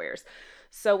 75 squares.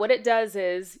 So what it does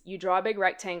is you draw a big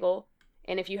rectangle,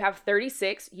 and if you have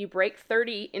 36, you break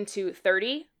 30 into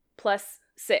 30 plus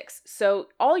 6. So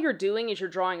all you're doing is you're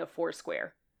drawing a 4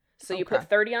 square. So you put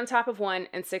 30 on top of one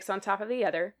and 6 on top of the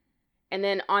other. And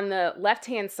then on the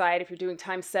left-hand side, if you're doing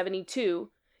times 72,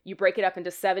 you break it up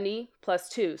into 70 plus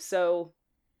 2. So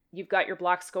you've got your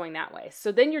blocks going that way.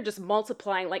 So then you're just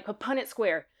multiplying, like a Punnett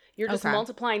square. You're just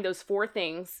multiplying those 4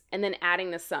 things and then adding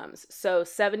the sums. So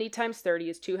 70 times 30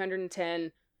 is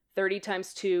 210. 30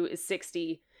 times 2 is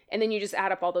 60. And then you just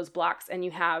add up all those blocks and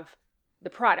you have the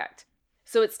product.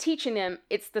 So it's teaching them,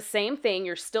 it's the same thing.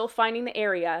 You're still finding the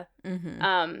area.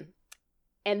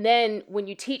 And then when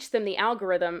you teach them the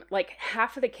algorithm, like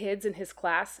half of the kids in his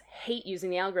class hate using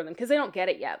the algorithm because they don't get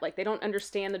it yet. Like they don't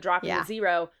understand the drop in the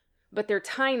zero, but they're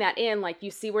tying that in. Like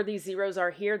you see where these zeros are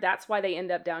here. That's why they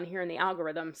end up down here in the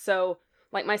algorithm. So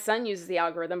like my son uses the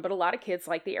algorithm, but a lot of kids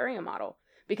like the area model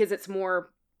because it's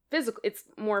more physical. It's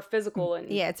more physical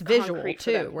and it's visual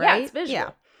too, right? Yeah, it's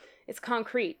visual. It's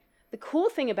concrete. The cool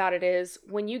thing about it is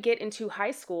when you get into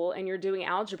high school and you're doing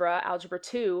algebra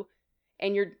 2,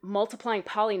 and you're multiplying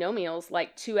polynomials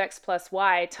like 2x plus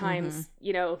y times,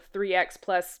 3x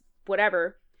plus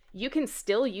whatever, you can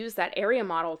still use that area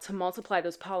model to multiply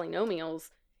those polynomials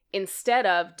instead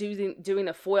of doing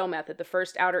the FOIL method, the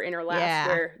first, outer, inner, last,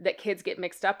 where that kids get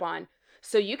mixed up on.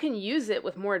 So you can use it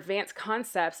with more advanced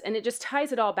concepts, and it just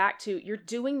ties it all back to you're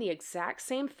doing the exact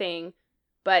same thing,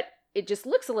 but it just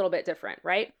looks a little bit different,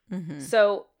 right?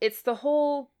 So it's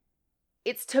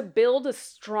to build a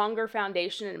stronger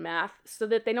foundation in math so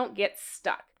that they don't get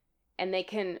stuck and they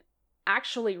can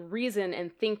actually reason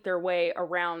and think their way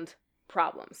around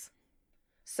problems.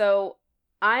 So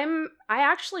I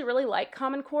actually really like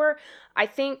Common Core. I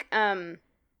think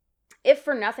if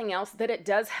for nothing else, that it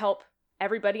does help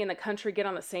everybody in the country get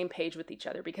on the same page with each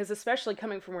other, because especially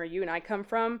coming from where you and I come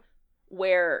from,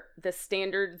 where the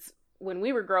standards when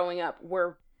we were growing up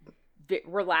were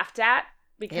laughed at.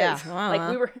 Because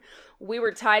we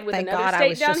were tied with another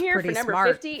state down here for number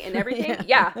 50 and everything.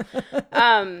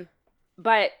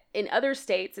 But in other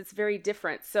states, it's very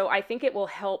different. So I think it will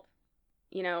help,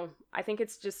 I think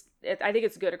it's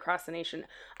good across the nation.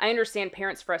 I understand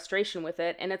parents' frustration with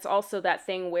it. And it's also that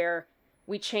thing where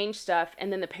we change stuff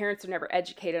and then the parents are never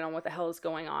educated on what the hell is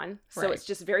going on. So it's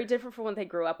just very different from what they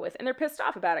grew up with. And they're pissed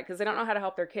off about it because they don't know how to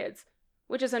help their kids,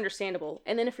 which is understandable.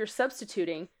 And then if you're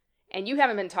substituting, and you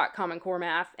haven't been taught Common Core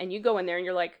math, and you go in there and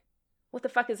you're like, what the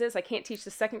fuck is this? I can't teach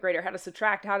the 2nd grader how to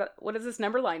subtract. What is this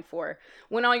number line for?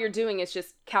 When all you're doing is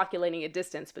just calculating a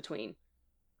distance between,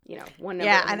 one number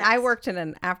and the next. I worked in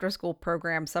an after-school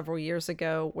program several years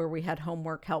ago where we had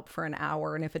homework help for an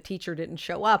hour, and if a teacher didn't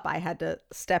show up, I had to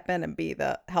step in and be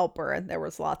the helper, and there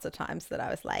was lots of times that I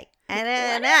was like,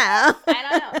 I don't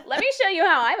know. Let me show you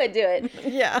how I would do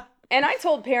it. And I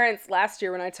told parents last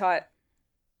year when I taught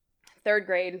 3rd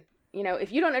grade,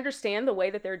 if you don't understand the way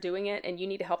that they're doing it and you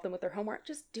need to help them with their homework,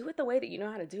 just do it the way that you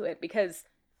know how to do it. Because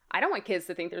I don't want kids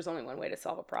to think there's only one way to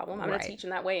solve a problem. I'm going to teach them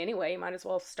that way anyway. You might as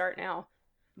well start now.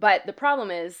 But the problem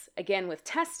is, again, with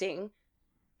testing,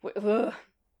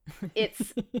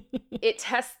 it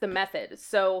tests the method.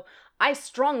 So I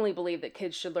strongly believe that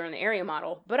kids should learn the area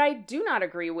model. But I do not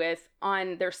agree with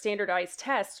on their standardized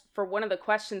test for one of the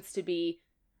questions to be,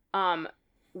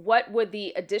 what would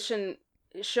the addition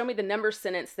show me the number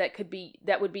sentence that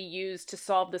would be used to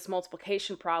solve this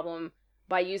multiplication problem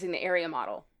by using the area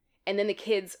model. And then the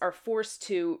kids are forced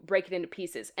to break it into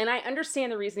pieces. And I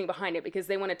understand the reasoning behind it because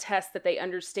they want to test that they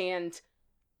understand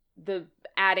the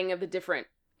adding of the different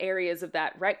areas of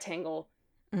that rectangle.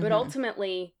 Mm-hmm. But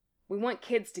ultimately, we want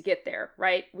kids to get there,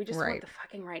 right? We just want the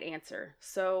fucking right answer.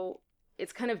 So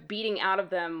it's kind of beating out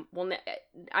of them. Well,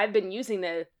 I've been using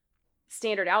the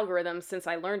standard algorithm since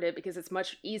I learned it because it's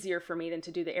much easier for me than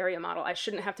to do the area model. I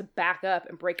shouldn't have to back up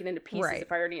and break it into pieces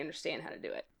if I already understand how to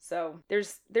do it. So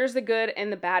there's the good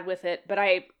and the bad with it, but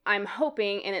I'm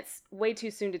hoping, and it's way too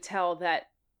soon to tell, that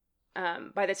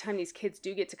by the time these kids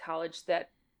do get to college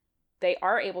that they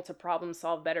are able to problem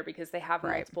solve better because they have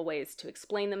multiple ways to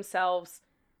explain themselves.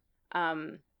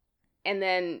 And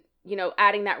then,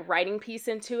 adding that writing piece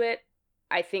into it,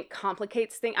 I think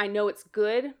complicates things. I know it's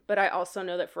good, but I also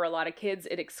know that for a lot of kids,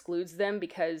 it excludes them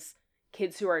because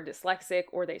kids who are dyslexic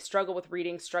or they struggle with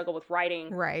reading, struggle with writing.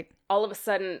 Right. All of a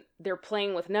sudden, they're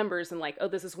playing with numbers and like, oh,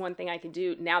 this is one thing I can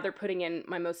do. Now they're putting in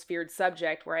my most feared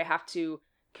subject where I have to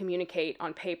communicate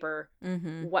on paper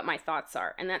what my thoughts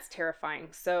are. And that's terrifying.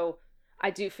 So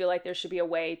I do feel like there should be a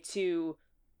way to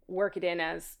work it in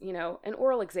as, an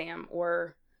oral exam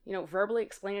or, verbally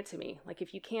explain it to me. Like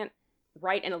if you can't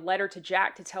write in a letter to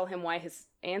Jack to tell him why his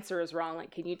answer is wrong.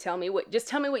 Like, can you tell me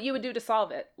tell me what you would do to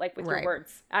solve it? Like with your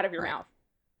words out of your mouth.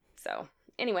 So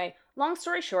anyway, long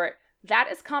story short, that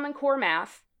is Common Core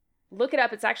Math. Look it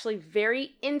up. It's actually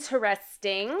very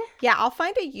interesting. Yeah. I'll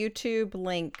find a YouTube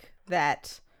link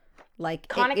that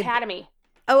Khan Academy.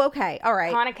 Oh, okay. All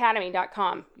right.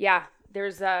 KhanAcademy.com. Yeah.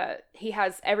 There's he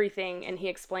has everything and he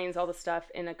explains all the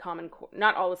stuff in a Common Core,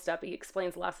 not all the stuff, but he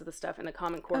explains lots of the stuff in the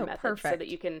Common Core method so that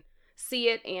you can see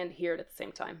it and hear it at the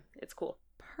same time. It's cool.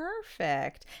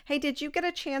 Perfect. Hey, did you get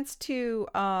a chance to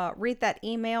read that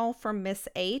email from Miss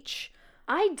H?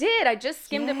 I did. I just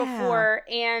skimmed it before.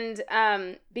 And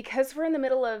because we're in the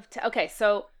middle of... okay,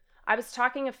 so I was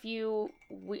talking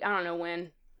I don't know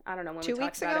when 2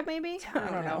 weeks ago, maybe? I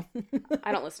don't know.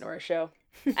 I don't listen to our show.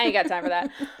 I ain't got time for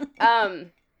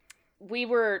that. We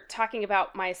were talking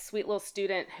about my sweet little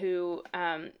student who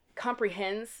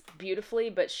comprehends beautifully,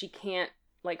 but she can't,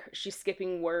 she's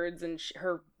skipping words and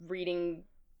her reading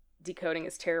decoding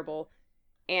is terrible.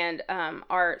 And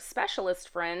our specialist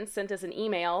friend sent us an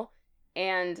email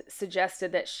and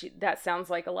suggested that that sounds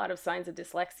like a lot of signs of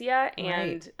dyslexia.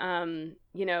 Right.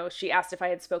 And, she asked if I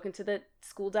had spoken to the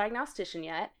school diagnostician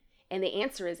yet. And the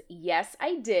answer is yes,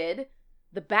 I did.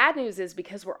 The bad news is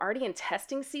because we're already in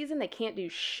testing season, they can't do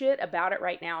shit about it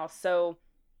right now. So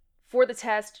for the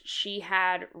test, she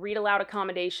had read aloud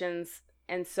accommodations.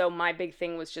 And so my big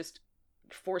thing was just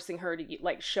forcing her to,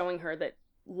 showing her that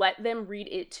let them read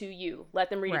it to you. Let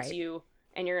them read it to you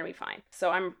and you're going to be fine. So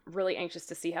I'm really anxious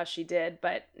to see how she did.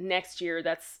 But next year,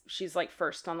 she's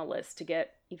first on the list to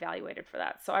get evaluated for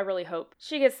that. So I really hope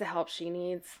she gets the help she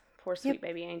needs. Poor sweet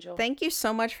baby angel. Thank you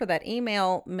so much for that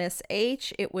email, Miss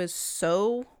H. It was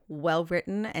so well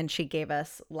written, and she gave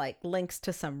us links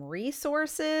to some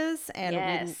resources,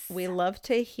 and we love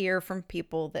to hear from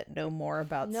people that know more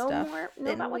about stuff.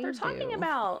 Know about what they're talking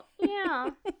about.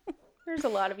 Yeah. There's a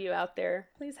lot of you out there.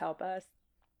 Please help us.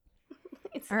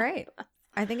 All right.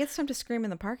 I think it's time to scream in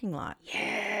the parking lot.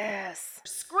 Yes.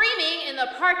 Screaming in the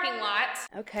parking lot.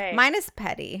 Okay. Mine is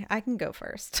petty. I can go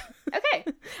first. Okay.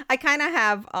 I kind of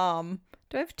have,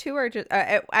 do I have two or just,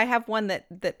 I have one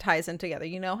that ties in together.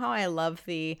 You know how I love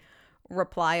the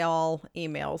reply all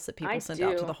emails that people send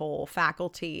out to the whole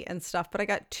faculty and stuff, but I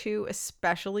got two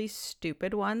especially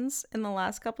stupid ones in the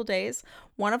last couple days.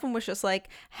 One of them was just like,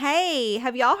 hey,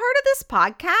 have y'all heard of this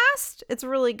podcast? It's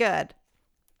really good.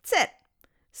 That's it.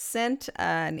 Sent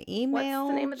an email.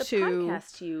 What's the name of the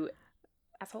podcast, you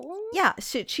asshole? Yeah,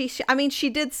 she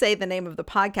did say the name of the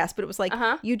podcast, but it was like,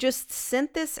 you just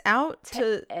sent this out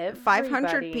to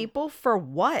 500 people for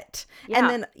what? Yeah.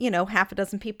 And then, half a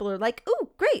dozen people are like, ooh,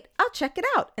 great, I'll check it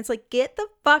out. It's like, get the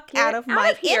fuck out of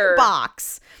my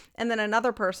inbox. And then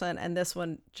another person, and this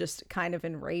one just kind of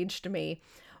enraged me,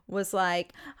 was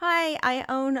like, hi, I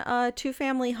own a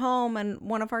 2-family home and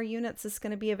one of our units is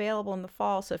going to be available in the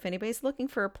fall. So if anybody's looking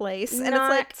for a place, and it's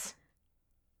like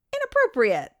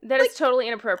inappropriate. That is totally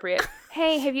inappropriate.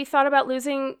 Hey, have you thought about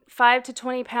losing 5 to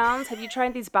 20 pounds? Have you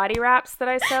tried these body wraps that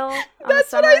I sell on the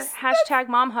summer? Hashtag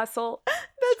mom hustle.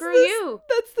 Screw you.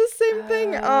 That's the same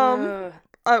thing.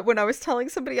 When I was telling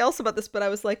somebody else about this, but I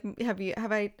was like, have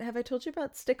I told you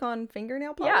about stick-on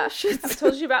fingernail polish? Yeah, I've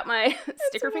told you about my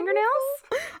sticker fingernails.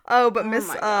 Oh, but Miss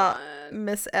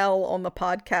Miss L on the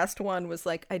podcast one was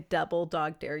like, I double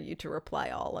dog dare you to reply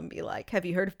all and be like, have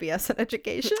you heard of BS in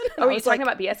education? Oh, are you talking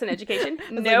about BS in education?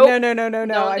 No. Like, no. Don't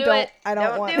want do it.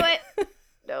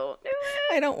 Don't do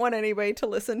it. I don't want anybody to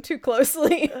listen too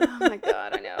closely. Oh my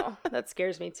God, I know. That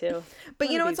scares me too. But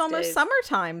it's almost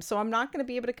summertime, so I'm not going to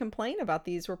be able to complain about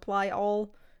these reply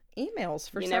all emails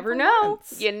for several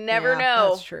months. You never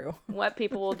know. That's true. What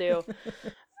people will do.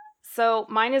 So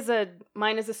mine is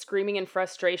a screaming in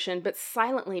frustration, but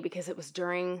silently, because it was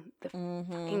during the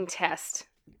fucking test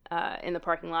in the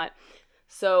parking lot.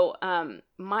 So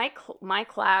my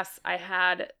class, I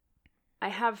have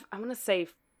I'm going to say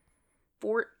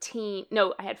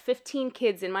 15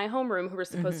 kids in my homeroom who were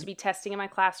supposed to be testing in my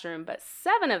classroom, but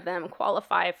 7 of them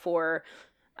qualify for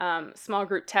small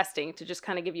group testing, to just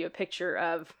kind of give you a picture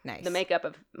of the makeup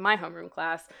of my homeroom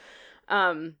class.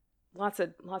 Lots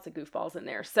of goofballs in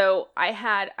there. So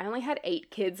I only had 8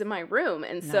 kids in my room,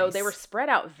 and so they were spread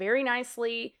out very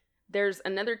nicely. There's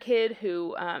another kid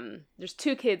who there's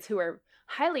 2 kids who are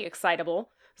highly excitable,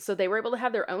 so they were able to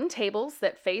have their own tables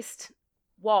that faced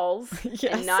walls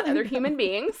and not other human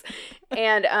beings.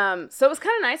 And so it was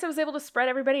kind of nice. I was able to spread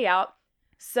everybody out.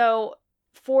 So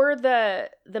for the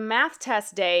math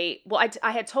test day, well,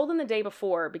 I had told them the day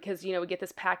before, because, we get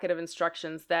this packet of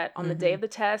instructions that on the day of the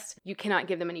test, you cannot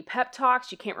give them any pep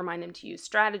talks. You can't remind them to use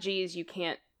strategies. You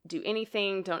can't do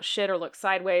anything. Don't shit or look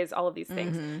sideways, all of these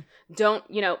things. Don't,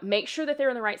 make sure that they're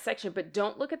in the right section, but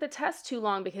don't look at the test too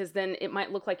long, because then it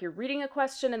might look like you're reading a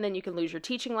question and then you can lose your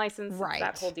teaching license. Right.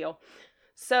 That whole deal.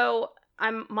 So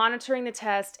I'm monitoring the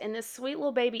test, and this sweet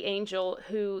little baby angel,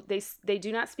 who they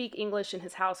do not speak English in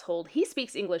his household. He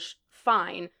speaks English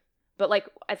fine, but like,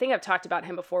 I think I've talked about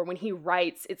him before. When he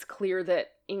writes, it's clear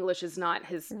that English is not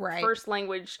his first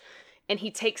language, and he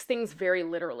takes things very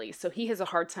literally. So he has a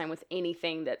hard time with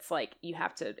anything that's like, you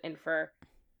have to infer.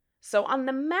 So on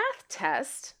the math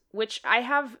test, which I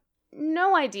have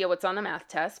no idea what's on the math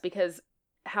test, because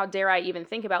how dare I even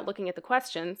think about looking at the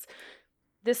questions,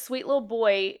 this sweet little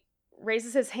boy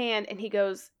raises his hand and he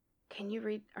goes,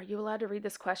 are you allowed to read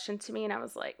this question to me? And I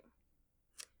was like,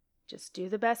 just do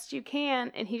the best you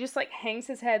can. And he just like hangs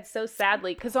his head so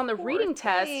sadly, because on the reading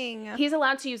test, he's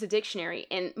allowed to use a dictionary,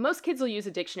 and most kids will use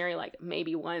a dictionary like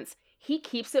maybe once. He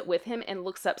keeps it with him and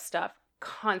looks up stuff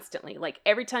constantly. Like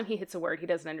every time he hits a word he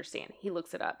doesn't understand, he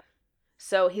looks it up.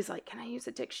 So he's like, can I use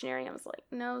a dictionary? I was like,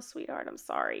 no, sweetheart, I'm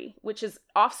sorry, which is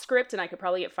off script, and I could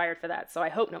probably get fired for that. So I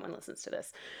hope no one listens to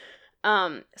this.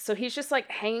 So he's just like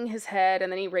hanging his head,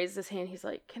 and then he raises his hand. He's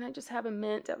like, can I just have a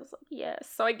mint? I was like,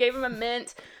 yes. So I gave him a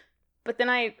mint, but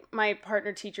then my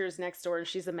partner teacher is next door, and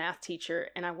she's a math teacher.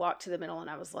 And I walked to the middle, and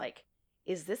I was like,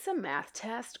 is this a math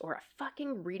test or a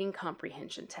fucking reading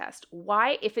comprehension test?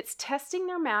 Why, if it's testing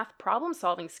their math problem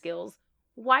solving skills,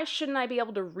 why shouldn't I be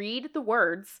able to read the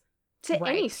words to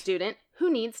any student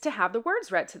who needs to have the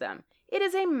words read to them? It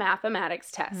is a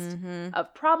mathematics test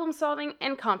of problem solving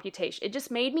and computation. It just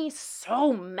made me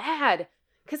so mad,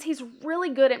 because he's really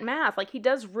good at math. Like, he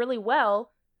does really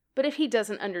well, but if he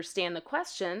doesn't understand the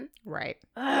question, it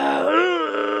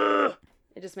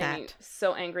just made me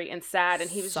so angry and sad. And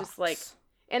he was just like,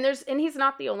 and he's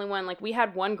not the only one. Like, we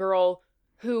had one girl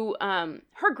who,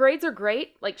 her grades are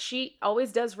great. Like, she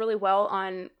always does really well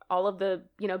on all of the,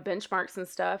 benchmarks and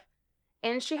stuff.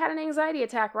 And she had an anxiety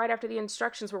attack right after the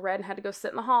instructions were read and had to go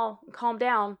sit in the hall and calm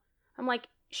down. I'm like,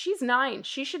 she's 9.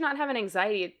 She should not have an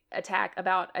anxiety attack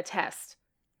about a test.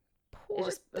 Poor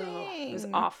thing. It was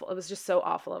awful. It was just so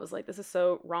awful. I was like, this is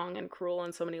so wrong and cruel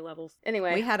on so many levels.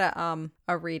 Anyway. We had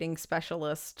a reading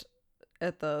specialist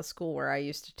at the school where I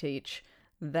used to teach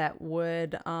that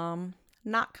would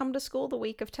not come to school the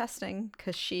week of testing,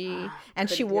 because she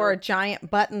wore a giant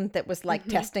button that was like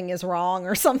testing is wrong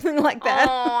or something like that.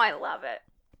 Oh, I love it.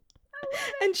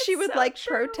 And she would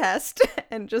protest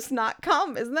and just not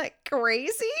come. Isn't that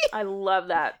crazy? I love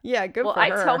that. Yeah, good for her.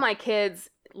 Well, I tell my kids,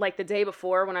 like, the day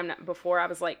before, I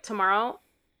was like, tomorrow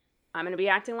I'm going to be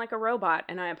acting like a robot,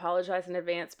 and I apologize in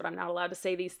advance, but I'm not allowed to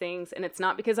say these things. And it's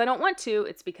not because I don't want to,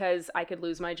 it's because I could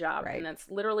lose my job. Right. And that's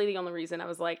literally the only reason. I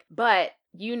was like, but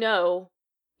you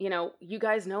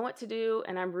guys know what to do,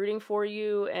 and I'm rooting for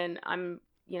you. And I'm,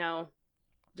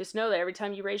 just know that every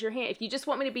time you raise your hand, if you just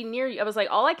want me to be near you, I was like,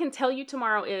 all I can tell you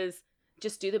tomorrow is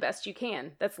just do the best you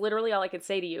can. That's literally all I could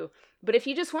say to you. But if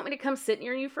you just want me to come sit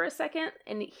near you for a second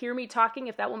and hear me talking,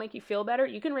 if that will make you feel better,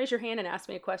 you can raise your hand and ask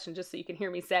me a question just so you can hear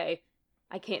me say,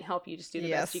 I can't help you. Just do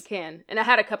the best you can. And I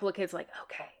had a couple of kids like,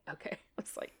 okay.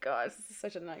 It's like, God, this is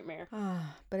such a nightmare.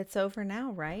 But it's over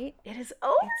now, right? It is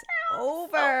over. It's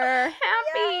over. So happy.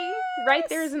 Yes. Right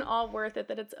there isn't all worth it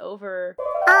that it's over.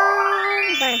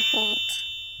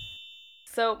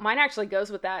 So mine actually goes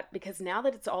with that because now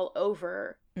that it's all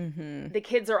over, the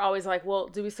kids are always like, well,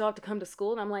 do we still have to come to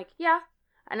school? And I'm like, yeah.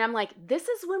 And I'm like, this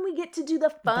is when we get to do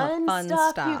the fun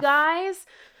stuff, you guys.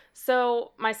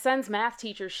 So my son's math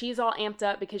teacher, she's all amped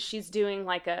up because she's doing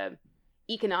like a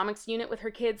economics unit with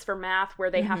her kids for math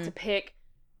where they have to pick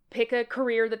a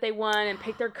career that they want and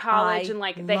pick their college. And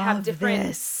like they have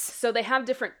different, so they have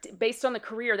different, based on the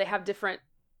career, they have different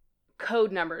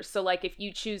code numbers. So like if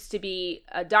you choose to be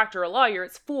a doctor or a lawyer,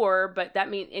 it's 4, but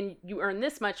that means, and you earn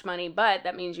this much money, but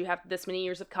that means you have this many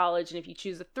years of college. And if you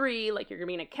choose a 3, like you're gonna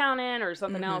be an accountant or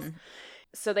something else.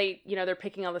 So they, they're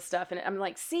picking all this stuff. And I'm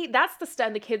like, see, that's the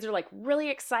stuff. The kids are like really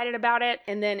excited about it.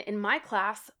 And then in my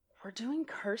class, we're doing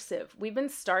cursive. We've been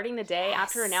starting the day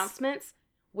after announcements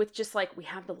with just like, we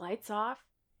have the lights off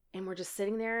and we're just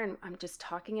sitting there and I'm just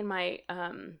talking in my,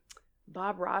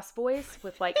 Bob Ross voice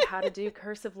with like how to do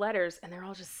cursive letters, and they're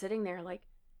all just sitting there like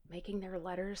making their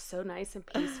letters so nice and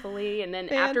peacefully. And then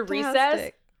after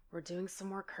recess, we're doing some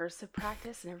more cursive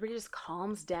practice, and everybody just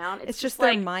calms down. It's just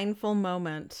their like, mindful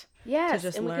moment. Yes, to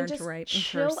just and learn we can just to write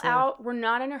chill in cursive. out. We're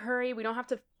not in a hurry. We don't have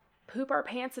to poop our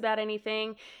pants about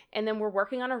anything. And then we're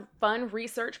working on a fun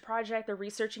research project. They're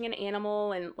researching an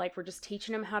animal, and like we're just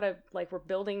teaching them how to like we're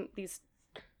building these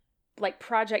like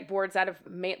project boards out of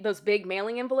those big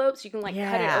mailing envelopes. You can like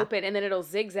cut it open and then it'll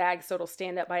zigzag so it'll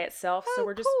stand up by itself. So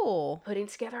we're just putting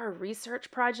together a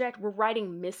research project. We're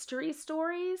writing mystery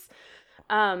stories.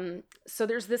 So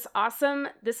there's this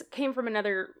came from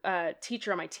another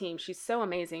teacher on my team. She's so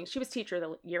amazing. She was teacher of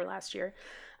the year last year.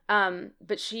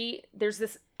 But there's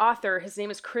this author, his name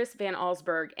is Chris Van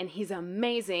Allsburg, and he's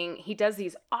amazing. He does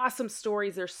these awesome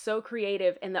stories. They're so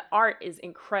creative, and the art is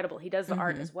incredible. He does the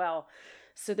art as well.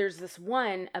 So there's this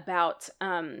one about,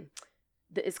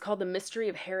 it's called The Mystery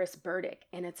of Harris Burdick,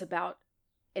 and it's about,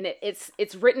 and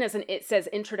it's written it says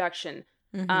introduction.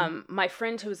 My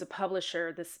friend who is a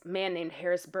publisher, this man named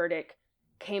Harris Burdick,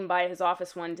 came by his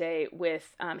office one day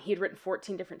with, he had written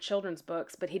 14 different children's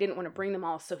books, but he didn't want to bring them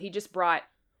all. So he just brought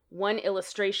one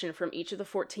illustration from each of the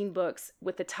 14 books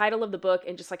with the title of the book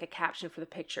and just like a caption for the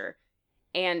picture.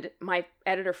 And my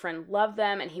editor friend loved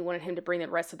them, and he wanted him to bring the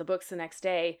rest of the books the next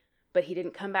day. But he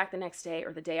didn't come back the next day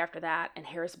or the day after that. And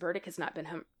Harris Burdick has not been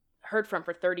heard from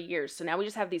for 30 years. So now we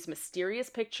just have these mysterious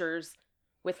pictures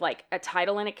with like a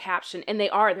title and a caption. And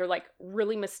they're like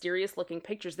really mysterious looking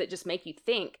pictures that just make you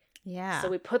think. Yeah. So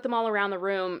we put them all around the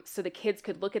room so the kids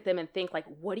could look at them and think like,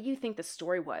 what do you think the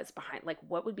story was behind? Like,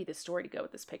 what would be the story to go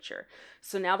with this picture?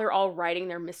 So now they're all writing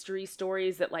their mystery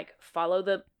stories that like follow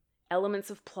the elements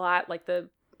of plot, like the,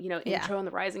 intro and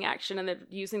the rising action. And they're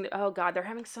using they're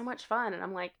having so much fun. And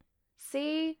I'm like,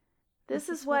 see, this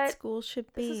is what school should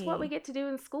be. This is what we get to do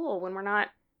in school when we're not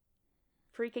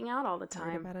freaking out all the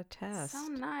time. About a test. So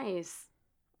nice.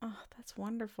 Oh, that's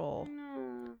wonderful.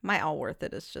 My all worth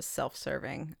it is just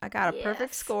self-serving. I got a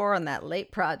perfect score on that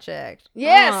late project.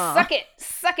 Yes,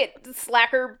 suck it,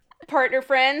 slacker partner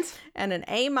friend. And an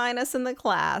A- in the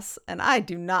class, and I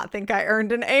do not think I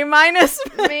earned an A-, man.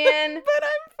 But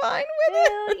I'm fine with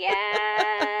it.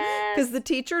 Yeah. Because the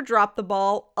teacher dropped the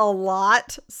ball a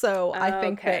lot, so I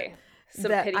think that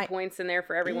some pity points in there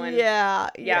for everyone. Yeah.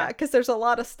 Because there's a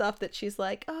lot of stuff that she's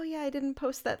like, oh yeah, I didn't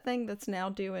post that thing that's now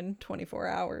due in 24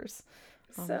 hours.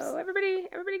 So everybody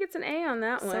gets an A on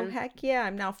that one. So heck yeah,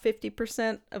 I'm now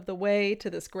 50% of the way to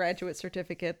this graduate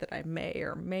certificate that I may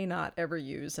or may not ever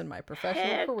use in my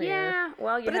professional career. Yeah,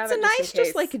 well, but it's a nice,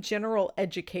 just like a general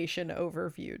education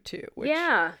overview too. Which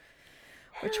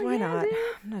why not?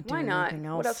 I'm not doing anything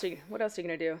else. What else are you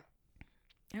gonna do?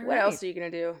 What else are you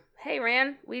gonna do? Hey,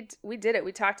 Ran, we did it.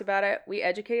 We talked about it. We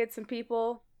educated some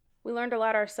people. We learned a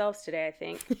lot ourselves today, I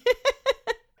think.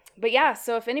 But yeah,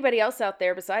 so if anybody else out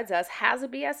there besides us has a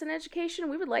BS in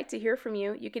education, we would like to hear from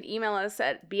you. You can email us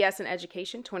at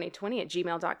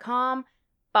bsineducation2020@gmail.com.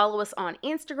 Follow us on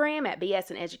Instagram at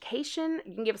bsineducation.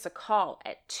 You can give us a call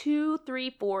at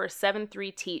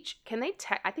 234-73-TEACH. Can they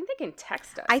I think they can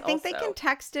text us. I think they can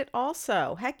text it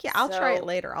also. Heck yeah, I'll try it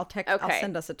later. I'll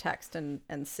send us a text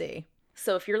and see.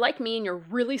 So if you're like me and you're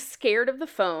really scared of the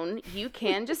phone, you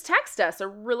can just text us a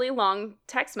really long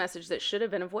text message that should have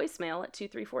been a voicemail at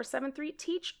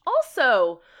 234-73-TEACH.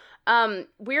 Also,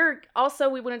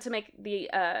 we wanted to make the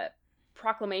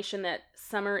proclamation that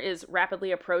summer is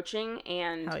rapidly approaching,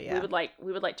 and we would like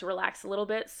to relax a little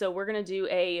bit. So we're going to do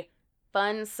a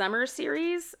fun summer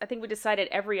series. I think we decided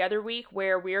every other week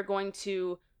where we are going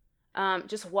to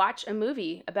just watch a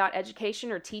movie about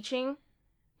education or teaching,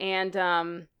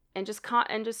 and just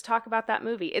talk about that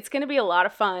movie. It's going to be a lot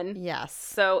of fun. Yes.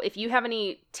 So if you have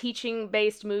any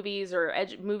teaching-based movies or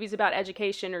movies about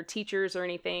education or teachers or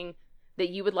anything, that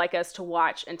you would like us to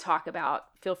watch and talk about,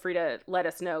 feel free to let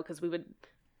us know, because we would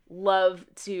love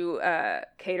to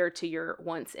cater to your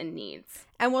wants and needs.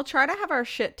 And we'll try to have our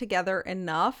shit together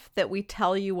enough that we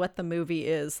tell you what the movie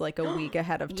is like a week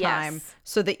ahead of time, Yes.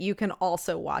 so that you can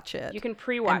also watch it. You can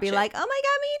pre-watch and be it. like, oh my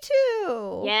God, me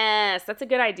too. Yes, that's a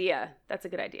good idea. That's a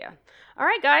good idea. All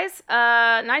right, guys.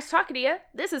 Nice talking to you.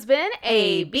 This has been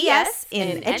a BS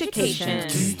in Education.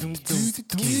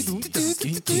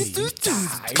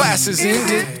 Class is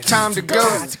ended, time to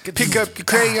go. Pick up your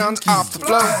crayons off the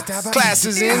floor. Class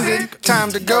is ended, time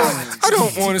to go. I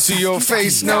don't want to see your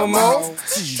face no more.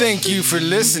 Thank you for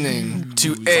listening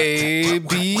to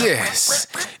ABS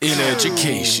in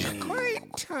Education. My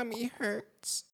tummy hurts.